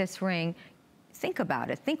you get this ring, think about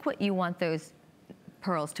it. Think what you want those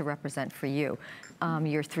pearls to represent for you.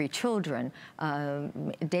 Your 3 children,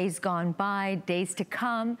 days gone by, days to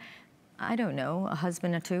come. I don't know, a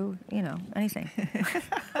husband or 2, you know, anything.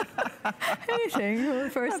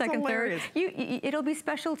 Anything, first, second, third. It'll be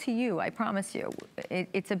special to you, I promise you.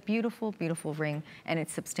 It's a beautiful, beautiful ring, and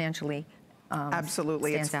it's substantially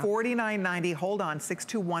absolutely. It's $49.90. Hold on,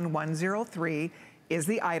 621103 is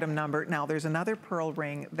the item number. Now, there's another pearl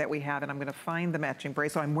ring that we have, and I'm gonna find the matching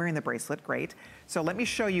bracelet. I'm wearing the bracelet, great. So let me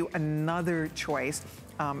show you another choice.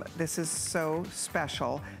 This is so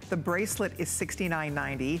special. The bracelet is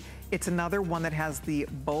 $69.90. It's another one that has the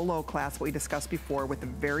Bolo clasp, what we discussed before, with a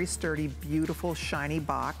very sturdy, beautiful, shiny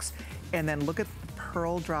box. And then look at the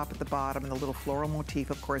pearl drop at the bottom and the little floral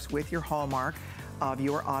motif, of course, with your hallmark of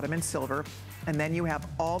your Ottoman silver. And then you have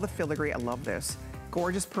all the filigree. I love this.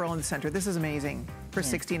 Gorgeous pearl in the center. This is amazing. For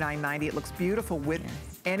 $69.90, it looks beautiful with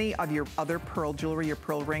any of your other pearl jewelry, your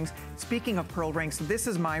pearl rings. Speaking of pearl rings, this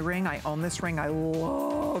is my ring. I own this ring. I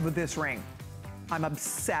love this ring. I'm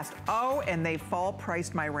obsessed. Oh, and they fall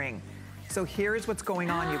priced my ring. So here's what's going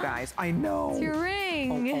on, you guys. I know. It's your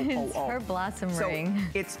ring. It's her blossom ring.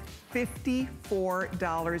 It's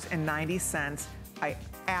 $54.90. I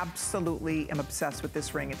absolutely am obsessed with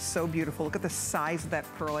this ring. It's so beautiful. Look at the size of that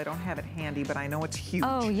pearl. I don't have it handy, but I know it's huge.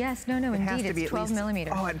 Oh, yes. No, indeed. It's 12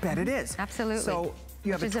 millimeters. Oh, I bet it is. Absolutely. So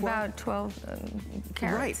You have which is about 12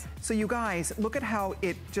 carats. Right. So you guys, look at how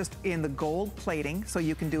it just in the gold plating, so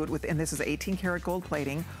you can do it with, and this is 18 karat gold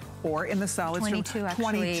plating, or in the solid 22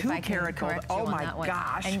 actually, 22 karat gold. Oh my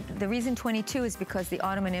gosh. And the reason 22 is because the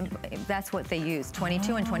Ottoman, that's what they use,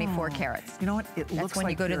 22 and 24 carats. You know what? It looks that's when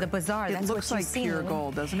like you go to the bazaar. It that's looks what like pure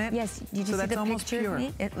gold, doesn't it? Yes. Did you see the picture?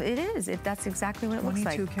 It is. That's exactly what it looks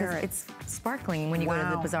like. 22 carats. It's sparkling when you go to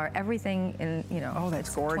the bazaar. Everything in, you know. Oh,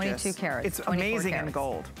 that's gorgeous. 22 carats. It's amazing in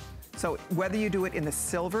gold. So whether you do it in the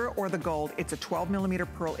silver or the gold, it's a 12mm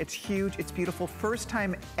pearl. It's huge. It's beautiful. First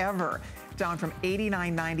time ever. Down from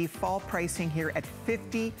 $89.90, fall pricing here at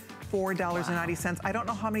 $54.90. Wow. I don't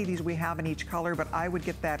know how many of these we have in each color, but I would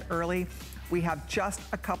get that early. We have just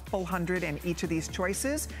a couple hundred in each of these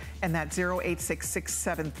choices, and that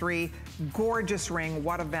 086673. Gorgeous ring,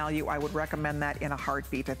 what a value. I would recommend that in a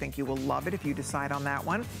heartbeat. I think you will love it if you decide on that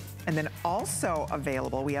one. And then also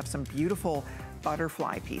available, we have some beautiful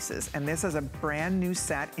butterfly pieces, and this is a brand new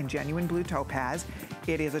set in genuine blue topaz.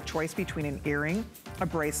 It is a choice between an earring, a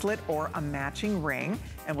bracelet, or a matching ring,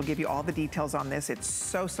 and we'll give you all the details on this. It's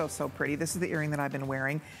so, so, so pretty. This is the earring that I've been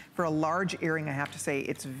wearing. For a large earring, I have to say,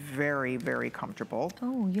 it's very, very comfortable.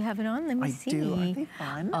 Oh, you have it on? Let me see. I do. Aren't they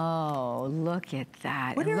fun? Oh, look at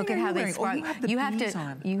that. What and look at how they sparkle. Oh,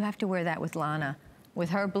 you have to wear that with Lana, with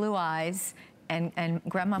her blue eyes. And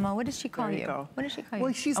Grandmama, what does she call you? What does she call you?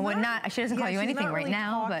 Well, she's she doesn't call you anything right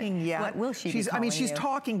now, but what will she be calling I mean, she's you?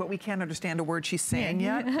 talking, but we can't understand a word she's saying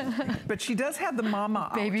yet. But she does have the mama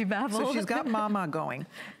out. Baby babble. So she's got mama going.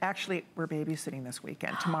 Actually, we're babysitting this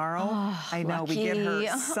weekend. Tomorrow, I know, lucky. we get her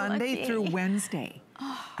Sunday through Wednesday.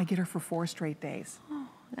 I get her for 4 straight days.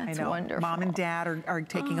 That's I know. wonderful. Mom and Dad are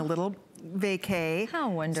taking a little vacay. How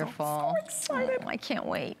wonderful. So excited. Oh, I can't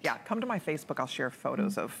wait. Yeah, come to my Facebook. I'll share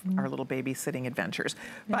photos of our little babysitting adventures.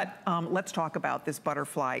 But let's talk about this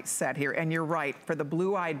butterfly set here. And you're right, for the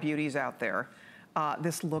blue-eyed beauties out there,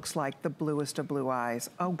 this looks like the bluest of blue eyes.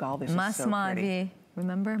 Oh, God, this is so pretty.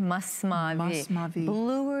 Remember? Masmavi. Masmavi.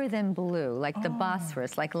 Bluer than blue, like the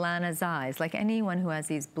Bosphorus, like Lana's eyes, like anyone who has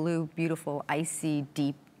these blue, beautiful, icy,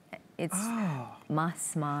 deep, it's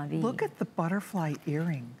Masmavi. Look at the butterfly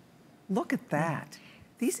earring. Look at that.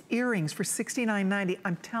 These earrings for $69.90,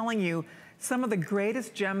 I'm telling you, some of the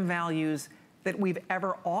greatest gem values that we've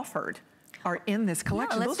ever offered are in this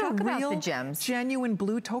collection. Let's Those talk are about real, the gems. Genuine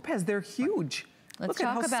blue topaz. They're huge. Let's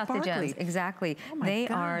talk about the gems. Exactly. Oh my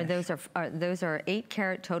gosh. Those are 8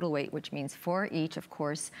 carat total weight, which means 4 each, of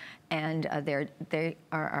course, and they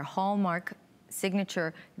are our hallmark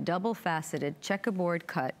signature double faceted checkerboard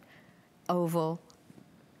cut oval.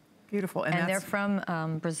 Beautiful. And they're from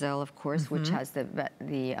Brazil, of course, which has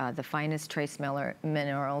the finest trace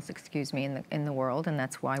minerals, excuse me, in the world, and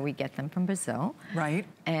that's why we get them from Brazil. Right.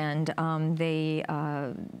 And they're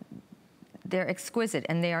exquisite,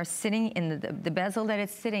 and they are sitting in the bezel that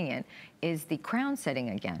it's sitting in is the crown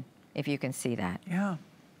setting again, if you can see that. Yeah.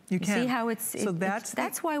 You can. See how it's so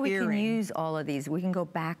that's why we can use all of these. We can go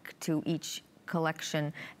back to each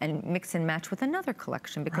collection and mix and match with another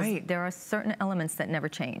collection because there are certain elements that never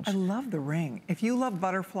change. I love the ring. If you love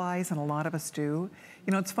butterflies, and a lot of us do,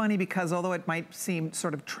 you know, it's funny because although it might seem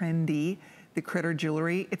sort of trendy, the critter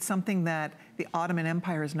jewelry, it's something that the Ottoman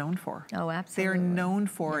Empire is known for. Oh, absolutely. They're known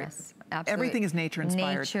for it. Yes, absolutely. Everything is nature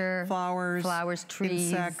inspired. Nature, flowers,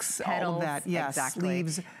 trees, insects, petals, all of that. Yes, exactly.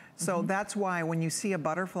 leaves. So that's why when you see a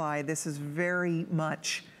butterfly, this is very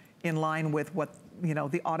much in line with what, you know,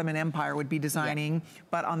 the Ottoman Empire would be designing.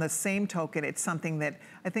 But on the same token, it's something that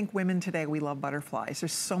I think women today, we love butterflies.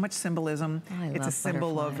 There's so much symbolism. It's a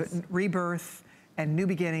symbol of rebirth and new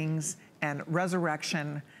beginnings and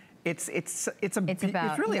resurrection. It's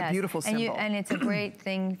really a beautiful symbol. And it's a great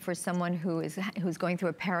thing for someone who's going through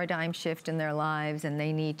a paradigm shift in their lives, and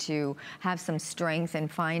they need to have some strength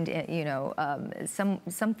and find, you know,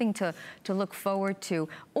 something to look forward to.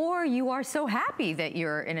 Or you are so happy that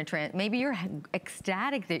you're in a maybe you're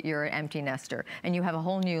ecstatic that you're an empty nester and you have a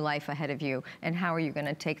whole new life ahead of you. And how are you going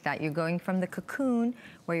to take that? You're going from the cocoon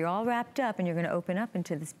where you're all wrapped up, and you're going to open up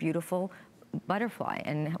into this beautiful butterfly.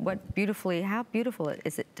 And how beautiful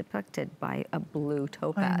is it depicted by a blue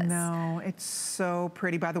topaz? I know, it's so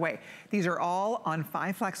pretty. By the way, these are all on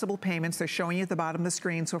 5 flexible payments. They're showing you at the bottom of the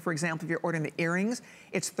screen. So for example, if you're ordering the earrings,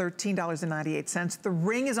 it's $13.98. The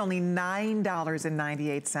ring is only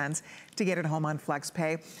 $9.98 to get it home on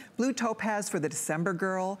FlexPay. Blue topaz for the December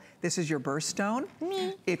girl. This is your birthstone.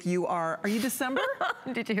 Me. If you are you December?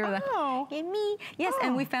 Did you hear that? Oh. Yeah, me. Yes,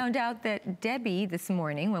 and we found out that Debbie this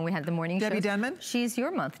morning, when we had the morning show Denman? She's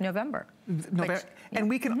your month, November. And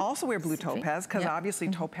we can also wear blue topaz, because obviously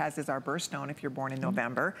topaz is our birthstone if you're born in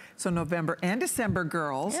November. So November and December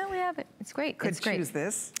girls. Yeah, we have it. It's great. Could choose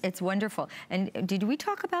this. It's wonderful. And did we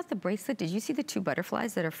talk about the bracelet? Did you see the two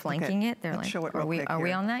butterflies that are flanking it? They're Let's show it real quick Are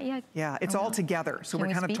we on that yet? Yeah, it's all together. So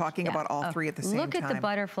we're kind of talking about all three at the same time. Look at the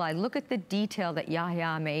butterfly. Look at the detail that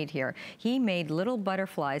Yahya made here. He made little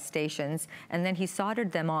butterfly stations, and then he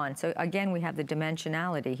soldered them on. So again, we have the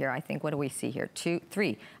dimensionality here. I think, what do we see here?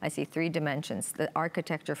 Three. I see 3 dimensions. The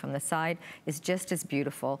architecture from the side is just as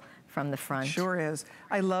beautiful from the front. Sure is.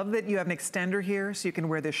 I love that you have an extender here, so you can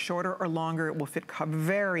wear this shorter or longer. It will fit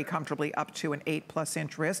very comfortably up to an 8+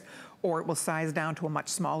 inch wrist, or it will size down to a much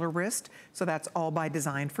smaller wrist. So that's all by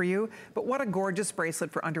design for you. But what a gorgeous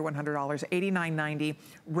bracelet for under $100, $89.90.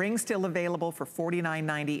 Ring still available for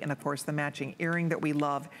 $49.90. And of course, the matching earring that we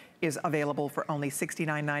love is available for only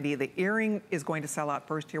 $69.90. The earring is going to sell out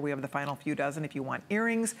first here. We have the final few dozen if you want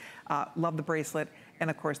earrings. Love the bracelet. And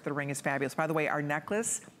of course, the ring is fabulous. By the way, our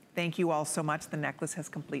necklace, thank you all so much. The necklace has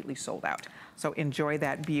completely sold out. So enjoy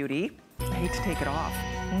that beauty. I hate to take it off.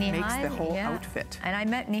 Nihal, makes the whole outfit. And I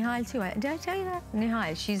met Nihal too. Did I tell you that?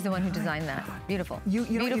 Nihal, she's the one who designed that. Beautiful. You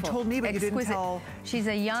know, you told me, but you didn't tell. She's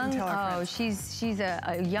a young, she's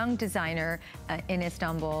a young designer in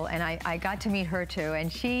Istanbul, and I got to meet her too,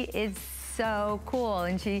 and she is so cool.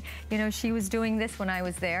 And she, you know, she was doing this when I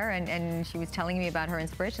was there, and she was telling me about her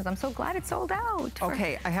inspirations. I'm so glad it sold out.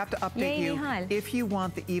 Okay, I have to update you. Nihal. If you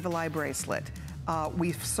want the Evil Eye bracelet,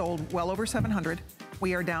 we've sold well over 700.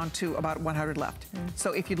 We are down to about 100 left.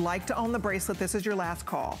 So if you'd like to own the bracelet, this is your last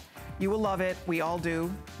call. You will love it. We all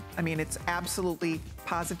do. I mean, it's absolutely,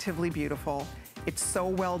 positively beautiful. It's so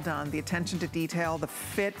well done. The attention to detail, the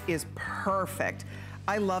fit is perfect.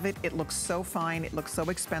 I love it. It looks so fine. It looks so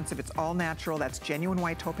expensive. It's all natural. That's genuine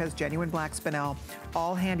white topaz, genuine black spinel,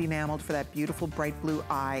 all hand enameled for that beautiful bright blue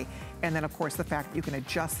eye. And then, of course, the fact that you can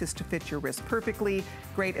adjust this to fit your wrist perfectly.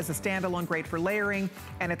 Great as a standalone, great for layering.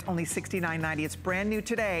 And it's only $69.90. It's brand new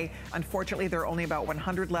today. Unfortunately, there are only about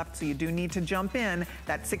 100 left, so you do need to jump in.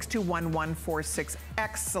 That's 621146.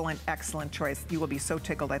 Excellent, excellent choice. You will be so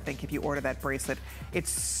tickled, I think, if you order that bracelet. It's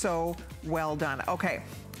so well done. Okay.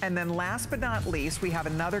 And then last but not least, we have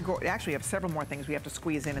another, actually we have several more things we have to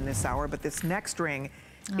squeeze in this hour, but this next ring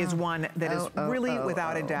is one that is really,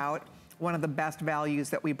 without a doubt, one of the best values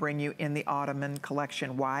that we bring you in the Ottoman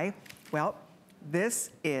collection. Why? Well, this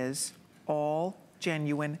is all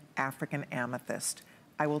genuine African amethyst.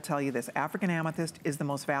 I will tell you this, African amethyst is the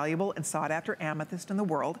most valuable and sought after amethyst in the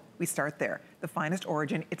world. We start there. The finest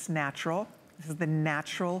origin, it's natural. This is the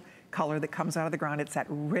natural color that comes out of the ground. It's that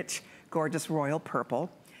rich, gorgeous royal purple.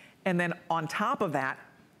 And then on top of that,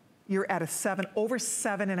 you're at over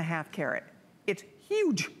 7.5 carat. It's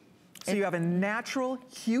huge. So you have a natural,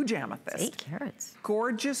 huge amethyst. 8 carats.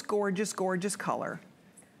 Gorgeous, gorgeous, gorgeous color.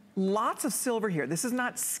 Lots of silver here. This is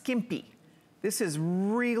not skimpy. This is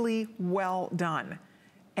really well done.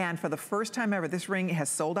 And for the first time ever, this ring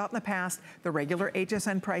has sold out in the past. The regular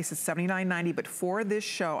HSN price is $79.90, but for this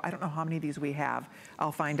show, I don't know how many of these we have.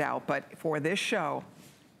 I'll find out, but for this show,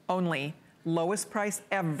 only lowest price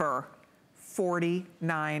ever,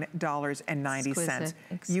 $49.90.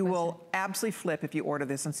 You will absolutely flip if you order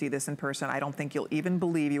this and see this in person. I don't think you'll even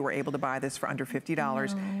believe you were able to buy this for under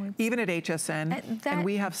 $50, even at HSN. And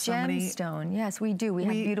we have so many. Gemstone, yes, we do. We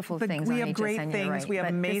have beautiful things on HSN. We have great things. Right. We have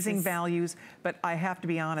amazing values. But I have to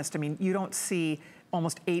be honest, I mean, you don't see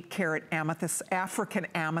almost 8 carat amethyst, African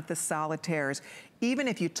amethyst solitaires. Even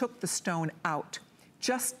if you took the stone out,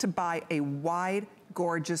 just to buy a wide,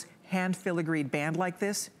 gorgeous, hand filigreed band like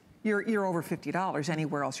this, you're over $50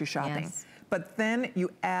 anywhere else you're shopping. Yes. But then you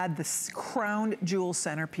add this crown jewel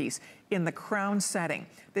centerpiece in the crown setting.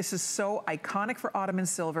 This is so iconic for Ottoman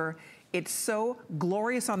silver. It's so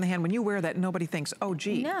glorious on the hand. When you wear that, nobody thinks, oh,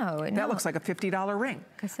 gee, that looks like a $50 ring.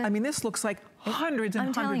 I mean, this looks like hundreds and hundreds of dollars.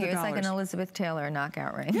 I'm telling you, it's like an Elizabeth Taylor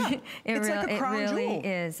knockout ring. Yeah, it's like a crown jewel. It really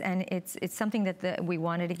is, and it's something that we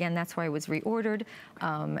wanted. Again, that's why it was reordered.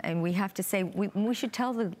 And we have to say, we should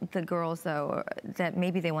tell the girls, though, that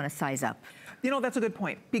maybe they want to size up. You know, that's a good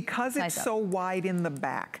point. Because it's so wide in the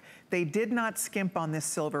back, they did not skimp on this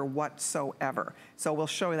silver whatsoever. So we'll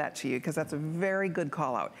show that to you because that's a very good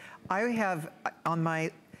call out. I have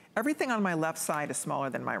everything on my left side is smaller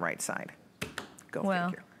than my right side. Go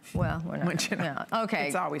figure. Well, we're not. But, you know, yeah. Okay.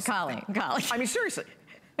 It's always Colleen. I mean, seriously,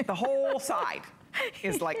 the whole side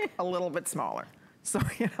is like a little bit smaller. So,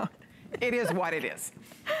 you know, it is what it is.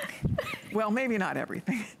 Well, maybe not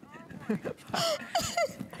everything.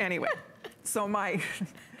 Anyway, so my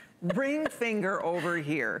ring finger over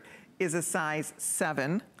here is a size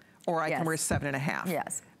 7, or I can wear 7.5.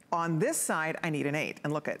 Yes. On this side, I need an 8,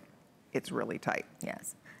 and look at, it's really tight.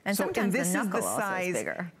 Yes. And so, sometimes this the is knuckle the also size, is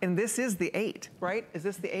bigger. and this is the 8, right? Is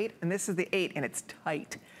this the 8? And this is the 8, and it's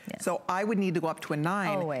tight. Yes. So I would need to go up to a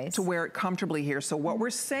 9 Always. to wear it comfortably here. So what we're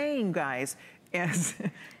saying, guys, is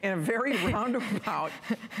in a very roundabout,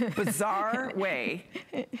 bizarre way,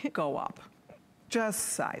 go up. Just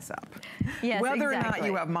size up. Yes, Whether exactly. or not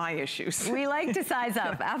you have my issues. We like to size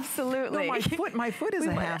up, absolutely. No, my foot is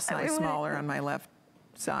a half size smaller on my left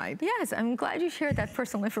side. Yes, I'm glad you shared that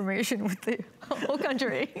personal information with the whole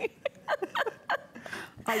country.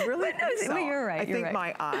 I really think so. But you're right. I think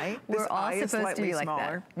my eye, this eye is slightly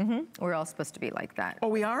smaller. We're all supposed to be like that. Oh,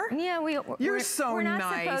 we are? Yeah, You're so we're not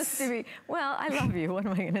nice. supposed to be. Well, I love you. What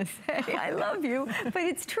am I going to say? I love you. But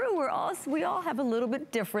it's true. We all have a little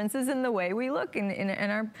bit differences in the way we look in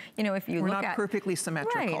our, you know, if you we're look at. We're not perfectly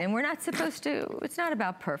symmetrical. Right, and we're not supposed to, it's not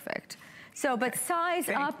about perfect. So, but size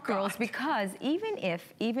up, girls, because even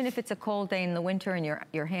if it's a cold day in the winter and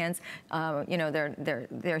your hands, you know,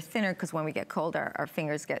 they're thinner, because when we get cold, our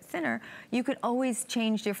fingers get thinner. You could always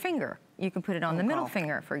change your finger. You can put it on the middle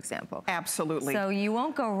finger, for example. Absolutely. So you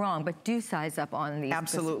won't go wrong, but do size up on these.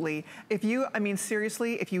 Absolutely. If you, I mean,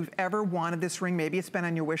 seriously, if you've ever wanted this ring, maybe it's been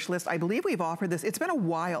on your wish list. I believe we've offered this. It's been a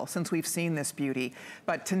while since we've seen this beauty,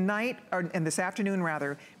 but tonight, and this afternoon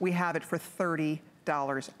rather, we have it for $30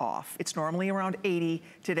 off. It's normally around 80.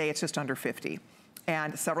 Today it's just under 50.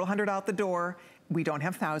 And several hundred out the door. We don't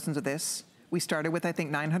have thousands of this. We started with, I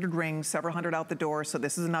think, 900 rings, several hundred out the door. So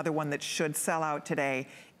this is another one that should sell out today.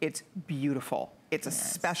 It's beautiful. It's a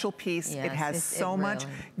special piece. Yes, it has so much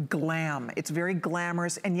glam. It's very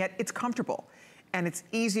glamorous, and yet it's comfortable. And it's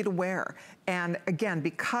easy to wear. And again,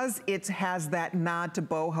 because it has that nod to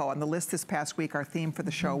boho, on the list this past week, our theme for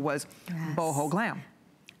the show was boho glam.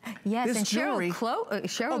 Yes, this and jewelry,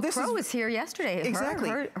 Cheryl Crow was here yesterday. Exactly.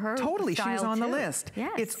 Her totally, she was on the too. list.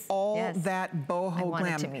 Yes. It's all that boho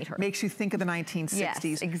glam. To meet her. Makes you think of the 1960s.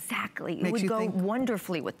 Yes, exactly. It would go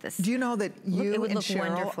wonderfully with this. Do you know that you and Cheryl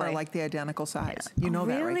wonderfully. are like the identical size? You know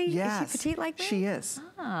that, right? Really? Yes. Is she petite like that? She is.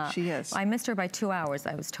 She is. I missed her by 2 hours,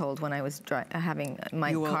 I was told, when I was having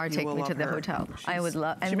my car take me to the hotel. I would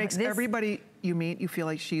love. She makes everybody you meet, you feel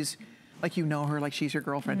like she's, like you know her, like she's your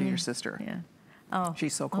girlfriend or your sister. Yeah. Oh,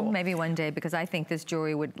 she's so cool. Well, maybe one day, because I think this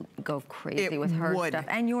jewelry would go crazy with her stuff.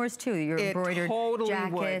 And yours too, your embroidered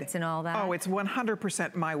jackets and all that. Oh, it's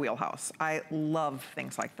 100% my wheelhouse. I love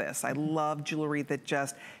things like this. I love jewelry that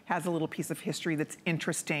just has a little piece of history that's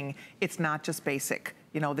interesting. It's not just basic.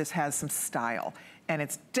 You know, this has some style. And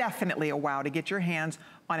it's definitely a wow to get your hands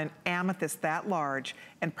on an amethyst that large.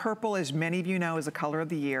 And purple, as many of you know, is a color of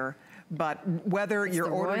the year. But whether you're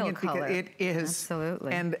ordering it because it is,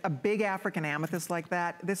 absolutely, and a big African amethyst like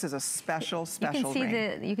that, this is a special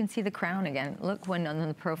ring. You can see the crown again. Look on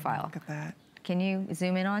the profile. Look at that. Can you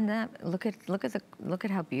zoom in on that? Look at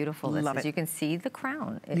how beautiful this is. You can see the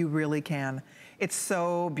crown. You really can. It's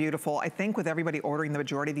so beautiful. I think with everybody ordering, the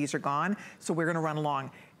majority of these are gone, so we're gonna run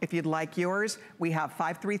along. If you'd like yours, we have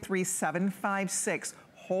 533-756.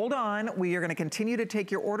 Hold on, we are gonna continue to take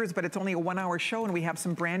your orders, but it's only a 1 hour show and we have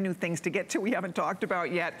some brand new things to get to we haven't talked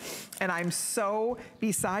about yet. And I'm so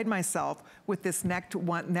beside myself with this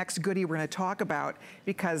next goodie we're gonna talk about,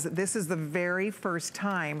 because this is the very first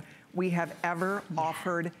time we have ever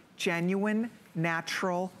offered genuine,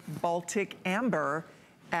 natural Baltic amber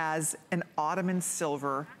as an Ottoman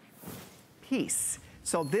silver piece.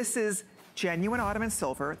 So this is genuine Ottoman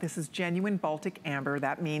silver. This is genuine Baltic amber.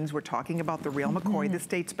 That means we're talking about the real McCoy. This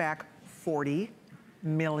dates back 40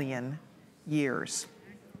 million years.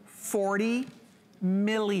 40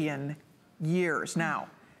 million years. Now,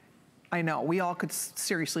 I know we all could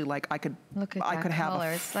seriously, like, I could have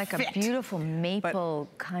color. It's like a beautiful maple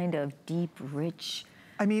kind of deep, rich.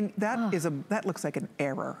 I mean, that looks like an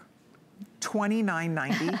error.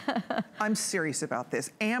 $29.90. I'm serious about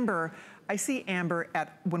this. Amber, I see amber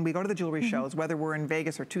when we go to the jewelry shows, whether we're in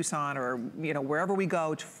Vegas or Tucson or wherever we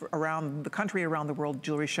go around the country, around the world,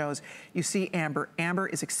 jewelry shows, you see amber. Amber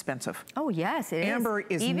is expensive. Oh yes, it is. Amber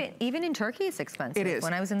is even in Turkey it's expensive. It is.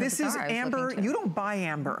 When I was in the bazaar, this is amber. You don't buy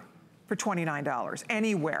amber for $29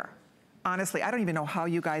 anywhere. Honestly, I don't even know how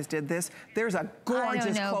you guys did this. There's a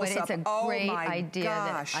gorgeous close-up. But it's a great idea.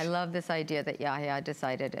 Gosh. I love this idea that Yahya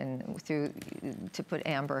decided to put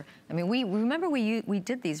amber. I mean, remember we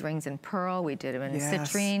did these rings in pearl. We did them in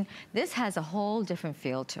citrine. This has a whole different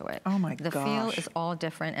feel to it. Oh my gosh. The feel is all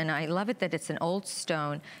different, and I love it that it's an old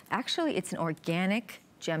stone. Actually, it's an organic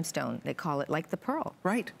gemstone, they call it, like the pearl.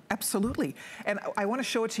 Right, absolutely. And I want to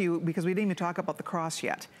show it to you because we didn't even talk about the cross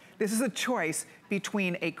yet. This is a choice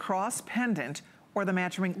between a cross pendant or the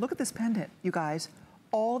matching ring. Look at this pendant, you guys.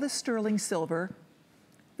 All the sterling silver.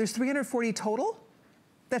 There's 340 total?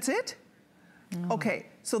 That's it? Okay,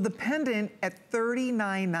 so the pendant at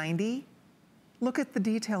 $39.90. Look at the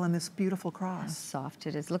detail in this beautiful cross. How soft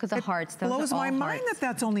it is. Look at the hearts. Those blows are all my mind hearts. that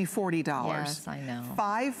that's only $40. Yes, I know.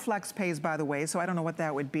 5 flex pays, by the way, so I don't know what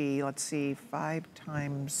that would be. Let's see, 5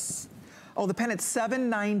 times... Oh, the pendant's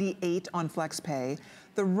 $7.98 on flex pay.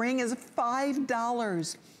 The ring is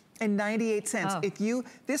 $5.98. Oh.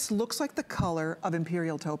 This looks like the color of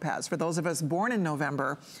Imperial Topaz. For those of us born in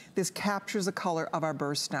November, this captures the color of our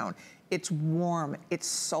birthstone. It's warm, it's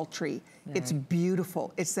sultry, it's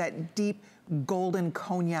beautiful. It's that deep golden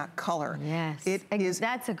cognac color. Yes,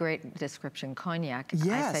 that's a great description, cognac.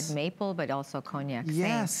 Yes. I said maple, but also cognac.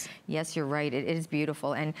 Yes. Same. Yes, you're right. It is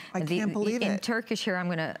beautiful. And I can't believe in it. Turkish here, I'm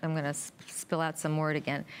gonna spill out some word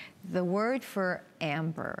again. The word for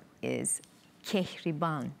amber is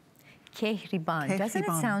kehriban. Kehriban. Doesn't it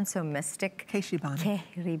sound so mystic? Kehriban.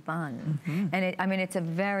 Kehriban. And I mean, it's a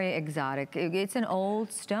very exotic. It's an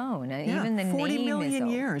old stone. Yeah, even the 40 name million is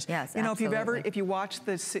old. years. Yes, you know, absolutely. if you watch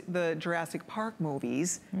the Jurassic Park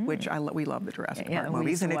movies, which we love the Jurassic Park we movies,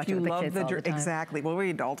 used to and watch if you it with the love kids all the time. exactly, well, we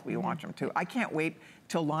adults we watch them too. I can't wait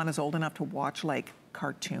till Lana's old enough to watch like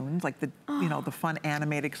cartoons, like the the fun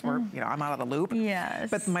animated sport. You know, I'm out of the loop. Yes.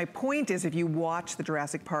 But my point is, if you watch the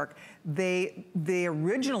Jurassic Park, the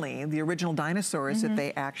original dinosaurs that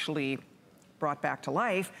they actually brought back to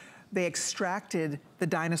life, they extracted the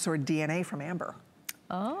dinosaur DNA from amber.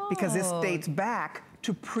 Oh. Because this dates back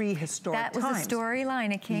to prehistoric times. That was a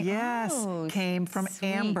storyline. It came. Yes, came from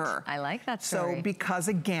amber. I like that story. So because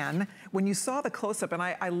again, when you saw the close-up, and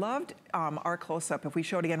I loved our close-up. If we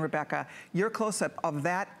show it again, Rebecca, your close-up of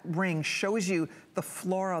that ring shows you the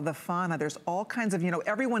flora, the fauna. There's all kinds of,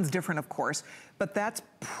 everyone's different, of course, but that's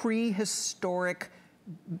prehistoric,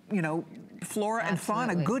 flora and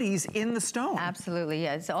fauna goodies in the stone. Absolutely,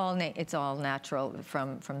 yeah. It's all natural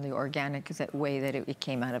from the organic way that it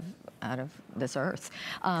came out of this earth.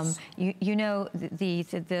 The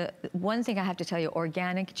one thing I have to tell you,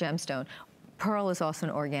 organic gemstone. Pearl is also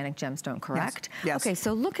an organic gemstone, correct? Yes. Okay,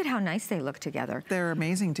 so look at how nice they look together. They're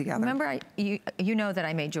amazing together. Remember, you know that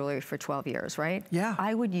I made jewelry for 12 years, right? Yeah.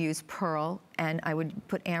 I would use pearl and I would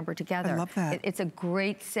put amber together. I love that. It's a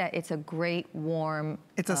great set. It's a great warm.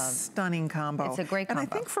 It's a stunning combo. It's a great combo. And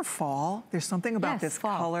I think for fall, there's something about this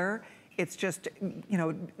color. It's just,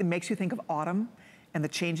 it makes you think of autumn and the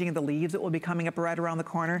changing of the leaves that will be coming up right around the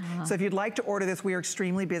corner. So if you'd like to order this, we are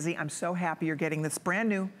extremely busy. I'm so happy you're getting this brand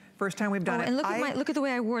new. First time we've done it. And look at the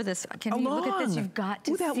way I wore this. Can you look at this? You've got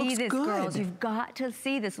to see this, girls. You've got to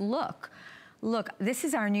see this. Look, this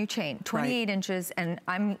is our new chain, 28 inches, and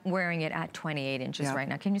I'm wearing it at 28 inches right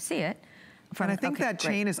now. Can you see it? And I think that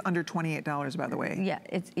chain is under $28, by the way. Yeah,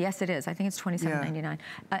 yes, it is. I think it's $27.99.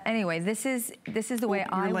 Anyway, this is the way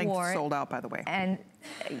I wore it. Your length sold out, by the way. And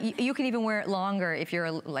you can even wear it longer if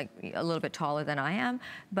you're like a little bit taller than I am.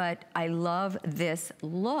 But I love this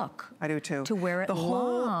look. I do too. To wear it long. The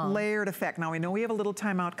whole layered effect. Now, we know we have a little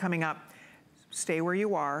timeout coming up. Stay where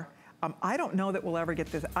you are. I don't know that we'll ever get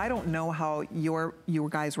this. I don't know how you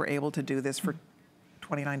guys were able to do this for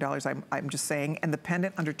 $29, I'm just saying, and the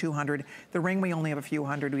pendant under $200. The ring, we only have a few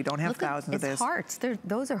hundred. We don't have thousands of this. It's hearts.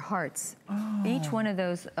 Those are hearts. Each one of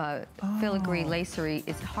those filigree lacery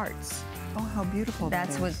is hearts. Oh, how beautiful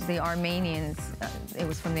That's what the Armenians, it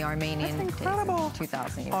was from the Armenian. That's incredible.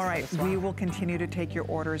 2,000 years All right, ago. we will continue to take your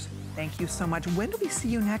orders. Thank you so much. When do we see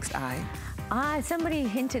you next, Somebody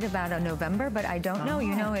hinted about a November, but I don't know.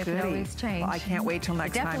 If nobody's changed. Well, I can't wait till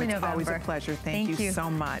next Definitely time. It's November. always a pleasure. Thank you so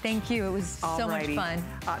much. Thank you. It was so much fun.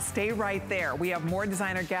 Stay right there. We have more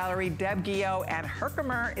Designer Gallery. Deb Guillot and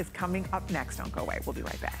Herkimer is coming up next. Don't go away. We'll be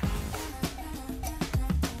right back.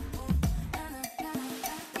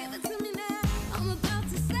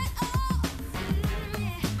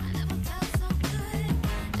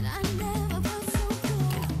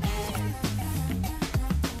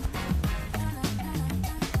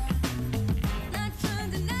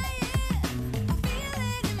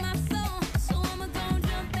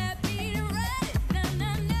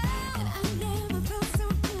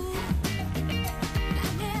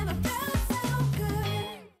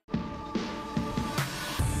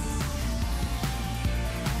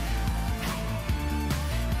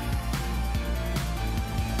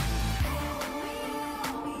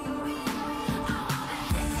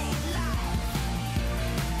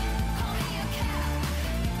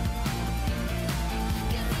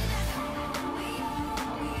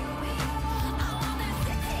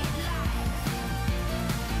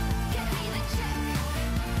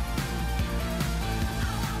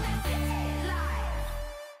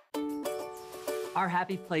 Our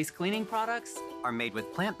Happy Place cleaning products are made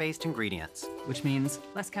with plant-based ingredients, which means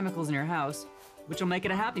less chemicals in your house, which will make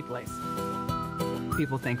it a happy place.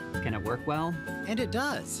 People think, can it work well? and it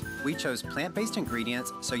does. We chose plant-based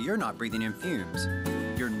ingredients so you're not breathing in fumes.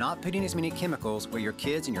 You're not putting as many chemicals where your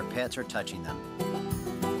kids and your pets are touching them.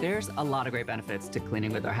 There's a lot of great benefits to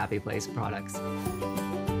cleaning with our Happy Place products.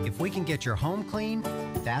 If we can get your home clean,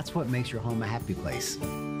 that's what makes your home a happy place.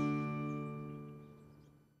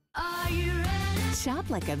 Shop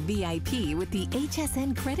like a VIP with the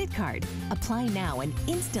HSN credit card. Apply now and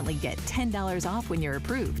instantly get $10 off when you're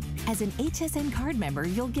approved. As an HSN card member,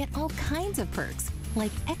 you'll get all kinds of perks,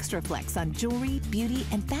 like extra flex on jewelry, beauty,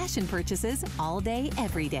 and fashion purchases all day,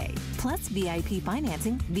 every day. Plus VIP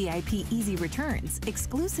financing, VIP easy returns,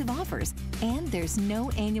 exclusive offers, and there's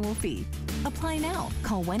no annual fee. Apply now.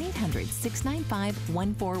 Call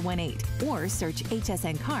 1-800-695-1418 or search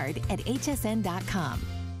HSN card at hsn.com.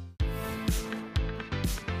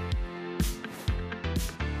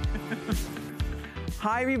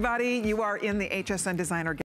 Hi, everybody. You are in the HSN Designer